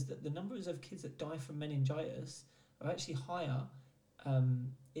where it says that the numbers of kids that die from meningitis are actually higher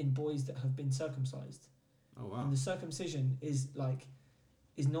in boys that have been circumcised. Oh wow! And the circumcision is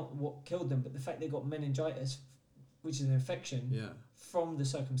not what killed them, but the fact they got meningitis, which is an infection, from the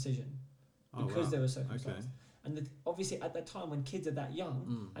circumcision because they were circumcised. Okay. And obviously at that time when kids are that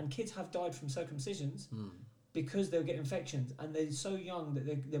young, and kids have died from circumcisions because they'll get infections, and they're so young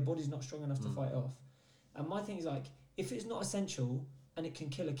that their body's not strong enough to fight off. And my thing is if it's not essential and it can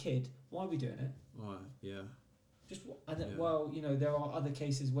kill a kid, why are we doing it? Right. Yeah. There are other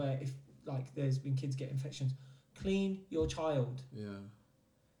cases where if there's been kids get infections, clean your child. Yeah.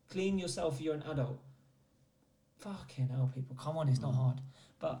 Clean yourself. You're an adult. Fucking hell, people, come on, it's not hard.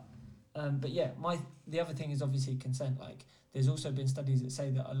 But yeah, the other thing is obviously consent. There's also been studies that say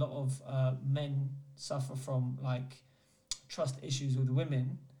that a lot of men suffer from trust issues with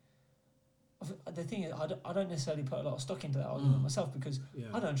women. The thing is, I don't necessarily put a lot of stock into that argument myself because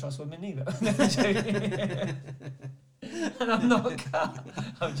I don't trust women either. And I'm not.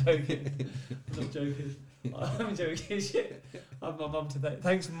 I'm joking. I'm not joking. I'm joking. Shit. I have my mum today.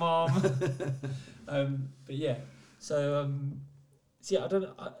 Thanks, Mum. But yeah. So I don't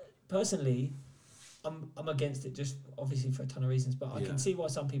know. Personally, I'm against it. Just obviously for a ton of reasons, but I can see why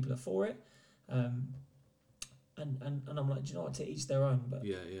some people are for it. And I'm like, do you know what? To each their own. But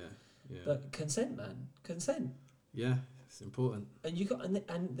yeah. But consent, man. Consent. Yeah, it's important. And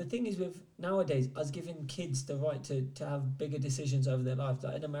and the thing is with nowadays, us giving kids the right to have bigger decisions over their lives.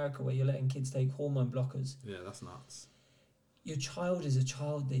 Like in America, where you're letting kids take hormone blockers. Yeah, that's nuts. Your child is a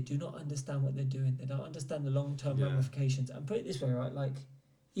child. They do not understand what they're doing. They don't understand the long-term ramifications. And put it this way, right?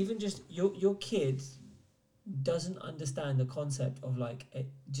 Even just your kid doesn't understand the concept of like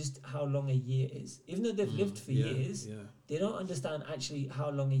just how long a year is. Even though they've lived for years, they don't understand actually how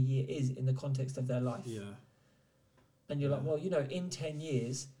long a year is in the context of their life. Yeah. And you're like, well, you know, in 10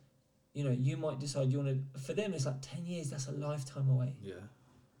 years, you know, you might decide you want to. For them, it's like 10 years. That's a lifetime away. Yeah.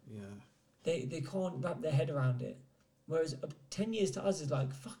 Yeah. They can't wrap their head around it. Whereas 10 years to us is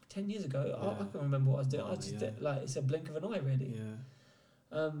like, fuck, 10 years ago, I can remember what I was doing. I just did, like, it's a blink of an eye, really.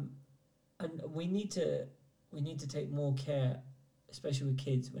 Yeah. And we need to take more care, especially with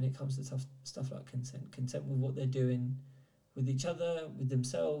kids, when it comes to stuff like consent with what they're doing with each other, with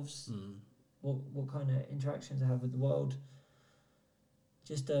themselves, what kind of interactions they have with the world.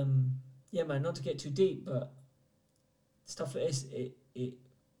 Just yeah, man, not to get too deep, but stuff like this,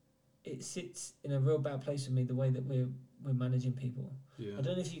 it sits in a real bad place for me, the way that we're managing people. Yeah. I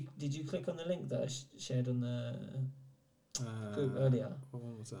don't know if did you click on the link that I shared on the group earlier. What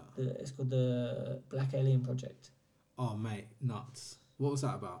one was that? It's called the Black Alien Project. Oh mate, nuts! What was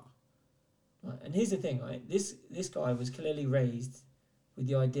that about? Right, and here's the thing, right? This guy was clearly raised with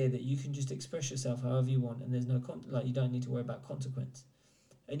the idea that you can just express yourself however you want, and there's no you don't need to worry about consequence.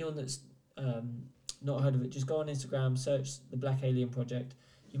 Anyone that's not heard of it, just go on Instagram, search the Black Alien Project.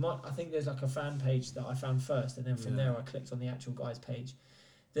 I think there's like a fan page that I found first, and then from there I clicked on the actual guy's page.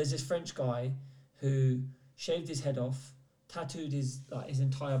 There's this French guy who shaved his head off, tattooed his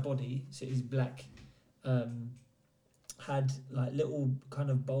entire body, so he's black, had like little kind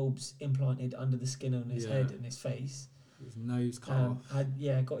of bulbs implanted under the skin on his head and his face. His nose cut off.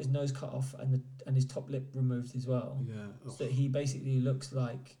 Got his nose cut off and his top lip removed as well. Yeah. So that he basically looks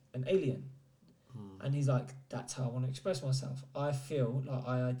like an alien. And he's like, that's how I want to express myself. I feel like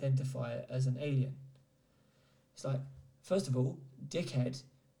I identify as an alien. It's like, first of all, dickhead.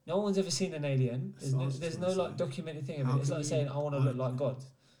 No one's ever seen an alien. There's no like documented thing of it. It's like saying I want to look like God.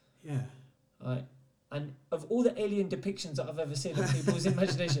 Yeah. Right. And of all the alien depictions that I've ever seen of people's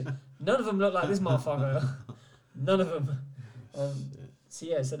imagination, none of them look like this motherfucker. None of them. So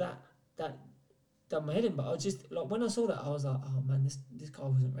that done my head in. But I was just like, when I saw that, I was like, oh man, this guy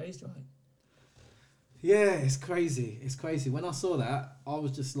wasn't raised right. Yeah, it's crazy. It's crazy. When I saw that, I was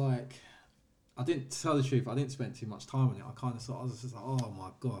just like, I didn't tell the truth. I didn't spend too much time on it. I was just like, oh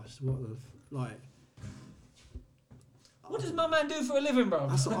my gosh, what does my man do for a living, bro?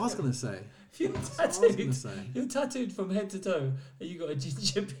 That's what I was gonna say. You're tattooed from head to toe, and you got a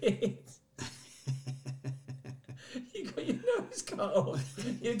ginger beard. You got your nose cut off.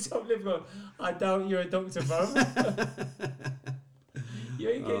 Your top lip gone. I doubt you're a doctor, bro. You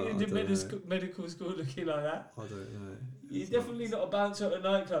ain't getting into medical school looking like that. I don't know. You're definitely not a bouncer at a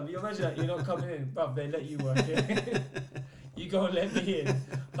nightclub. You imagine that? You're not coming in. Bruv, they let you work here. You go and let me in.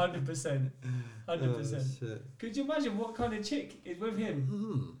 100%. 100%. Could you imagine what kind of chick is with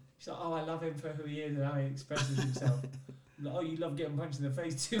him? She's like, oh, I love him for who he is and how he expresses himself. Like, oh, you love getting punched in the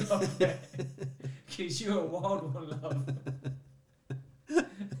face too, I bet. Because you're a wild one, love.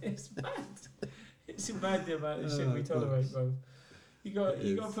 It's mad. It's mad the amount of shit we tolerate, bro. You got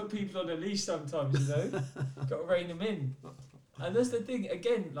to put people on a leash sometimes, you know. You got to rein them in, and that's the thing.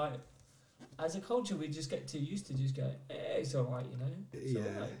 Again, like as a culture, we just get too used to just going, it's all right, you know. It's all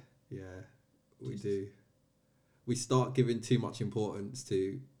right. Yeah, we do. We start giving too much importance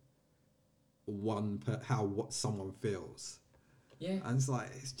to what someone feels. Yeah, and it's like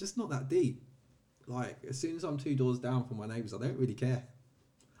it's just not that deep. Like as soon as I'm 2 doors down from my neighbours, I don't really care.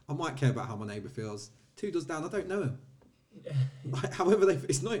 I might care about how my neighbour feels. 2 doors down, I don't know him. Like, however,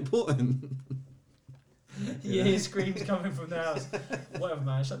 it's not important. You hear screams coming from the house. Whatever,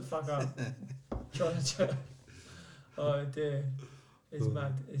 man. Shut the fuck up. Oh dear, it's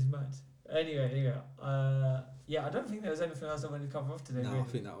mad. It's mad. Anyway. Yeah, I don't think there was anything else I wanted to cover off today. No, really. I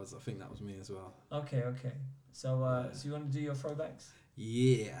think that was me as well. Okay. So, so you want to do your throwbacks?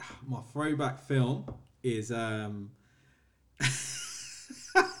 Yeah, my throwback film is oh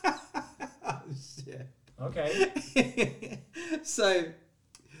shit. Okay. So,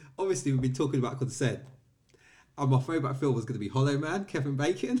 obviously, we've been talking about consent. And my throwback film was going to be Hollow Man, Kevin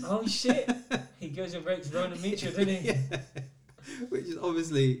Bacon. Oh, shit. He goes and rapes Ronan Mitchell, doesn't he? Yeah. Which is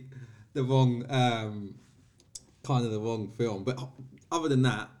obviously the wrong, kind of the wrong film. But other than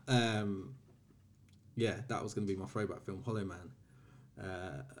that, yeah, that was going to be my throwback film, Hollow Man.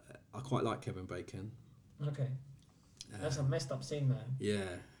 I quite like Kevin Bacon. Okay. That's a messed up scene, man. Yeah.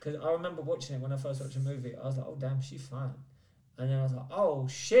 Because I remember watching it when I first watched the movie. I was like, oh, damn, she's fine. And then I was like, oh,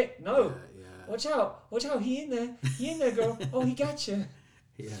 shit, no. Yeah. Watch out, he in there, girl. Oh, he got you.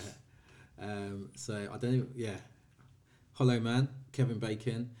 Yeah. So, I don't know, yeah. Hollow Man, Kevin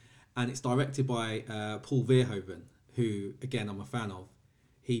Bacon. And it's directed by Paul Verhoeven, who, again, I'm a fan of.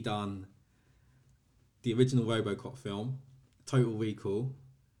 He done the original RoboCop film, Total Recall,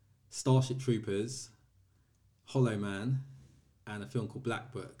 Starship Troopers, Hollow Man, and a film called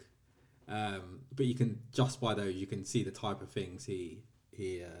Black Book. But you can, just by those, you can see the type of things he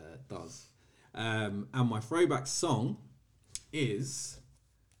does. And my throwback song is,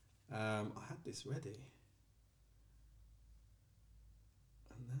 I had this ready,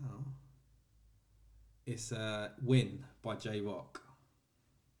 and now it's Win by J-Rock.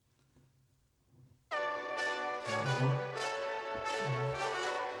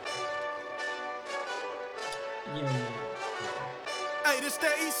 Yeah. Hey, this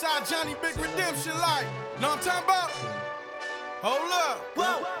that Eastside Johnny Big Redemption like. Know what I'm talking about? Hold up.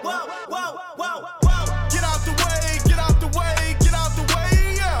 Whoa, whoa, whoa, whoa, whoa. Get out the way, get out the way, get out the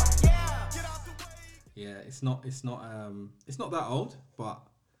way, yeah. Get out the way. Yeah, it's not that old, but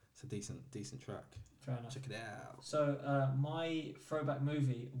it's a decent track. Fair enough. Check it out. So my throwback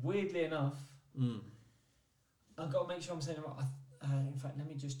movie, weirdly enough, I've got to make sure I'm saying it right. In fact, let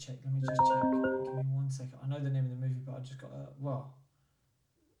me just check. Give me 1 second. I know the name of the movie, but I just got let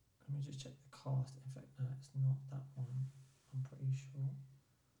me just check the cast. In fact, no, it's not that one. I'm pretty sure.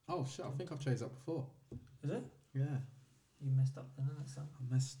 Oh shit! I think I've changed that before. Is it? Yeah. You messed up then, next time. I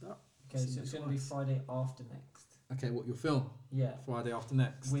messed up. Okay, so it's going to be Friday After Next. Okay, what, your film? Yeah. Friday After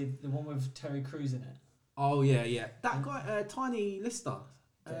Next. With the one with Terry Crews in it. Oh yeah. That guy, Tiny Lister.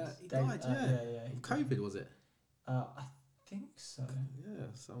 He died. Yeah. COVID, was it? I think so. Yeah,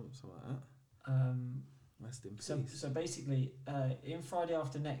 something like that. Rest in peace. So basically, in Friday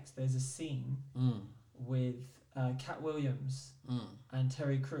After Next, there's a scene with Cat Williams and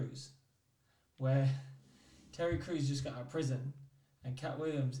Terry Crews, where Terry Crews just got out of prison, and Cat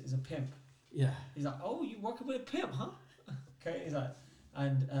Williams is a pimp. Yeah. He's like, "Oh, you working with a pimp, huh?" Okay. He's like,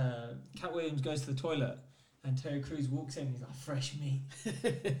 and Cat Williams goes to the toilet, and Terry Crews walks in. He's like, "Fresh meat,"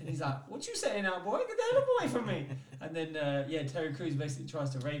 and he's like, "What you saying now, boy? Get the hell away from me!" And then Terry Crews basically tries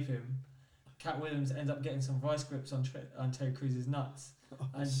to rape him. Cat Williams ends up getting some vice grips on Terry Crews' nuts,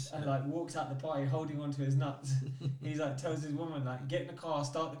 and like walks out the party holding onto his nuts. He's like tells his woman like, "Get in the car,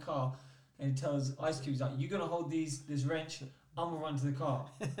 start the car," and he tells Ice Cube, like, "You're gonna hold this wrench. I'm gonna run to the car."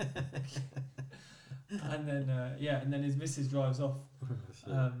 And then his missus drives off,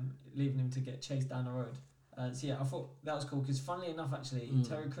 leaving him to get chased down the road. I thought that was cool because, funnily enough, actually,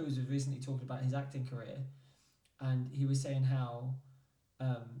 Terry Crews was recently talking about his acting career, and he was saying how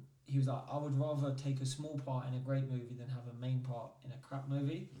he was like, "I would rather take a small part in a great movie than have a main part in a crap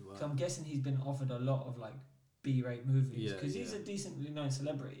movie." Wow. So I'm guessing he's been offered a lot of like B-rate movies because he's a decently known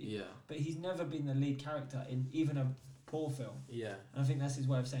celebrity. Yeah. But he's never been the lead character in even a poor film. Yeah. And I think that's his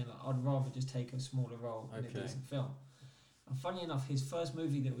way of saying like, I'd rather just take a smaller role in a decent film. And funny enough, his first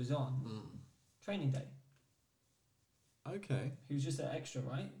movie that was on, Training Day. Okay. He was just an extra,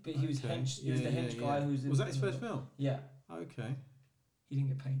 right? But he was hench. He was the hench guy who was. Was that his first film? Yeah. Okay. He didn't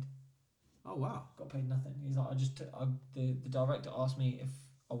get paid. Oh wow. Got paid nothing. He's like, the director asked me if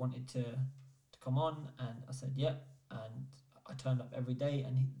I wanted to come on, and I said yep, and I turned up every day,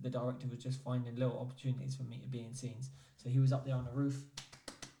 and the director was just finding little opportunities for me to be in scenes. So he was up there on the roof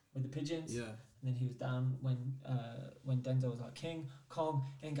with the pigeons. Yeah. And then he was down when Denzel was like, "King Kong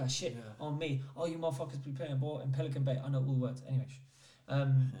ain't got shit on me. Oh, you motherfuckers be playing ball in Pelican Bay." I know all the words. Anyway.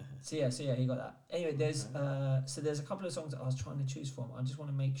 So yeah, he got that. Anyway, there's a couple of songs that I was trying to choose from. I just want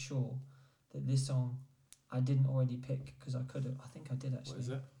to make sure that this song I didn't already pick because I could have. I think I did actually. What is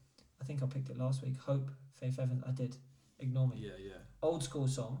it? I think I picked it last week. Hope, Faith Evans. I did. Ignore me. Yeah. Old school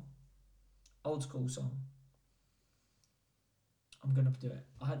song. I'm gonna do it.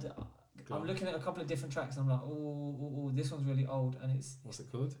 I'm looking at a couple of different tracks. And I'm like, oh, this one's really old, and it's. What's it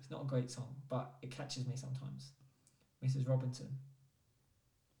called? It's not a great song, but it catches me sometimes. Mrs. Robinson.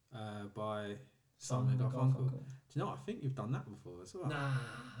 By Simon & Garfunkel. Do you know what? I think you've done that before as well. Nah,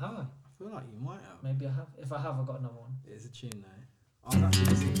 have I? I feel like you might have. Maybe I have. If I have, I've got another one. It is a tune though. I was actually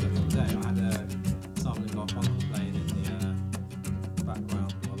listening to it the other day. I had Simon & Garfunkel playing in the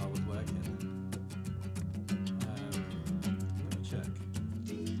background while I was working. Let me check.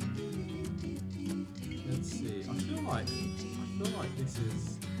 Let's see. I feel like this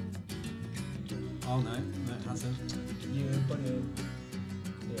is. Oh no, it hasn't. You put it.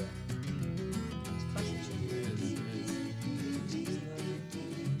 Yeah. It's classic tune. It is.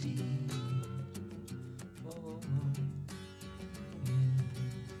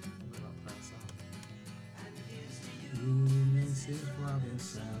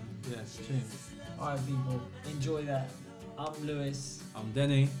 Yes, tune. Alright, people, enjoy that. I'm Lewis. I'm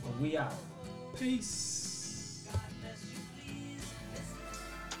Denny. And we out. Peace.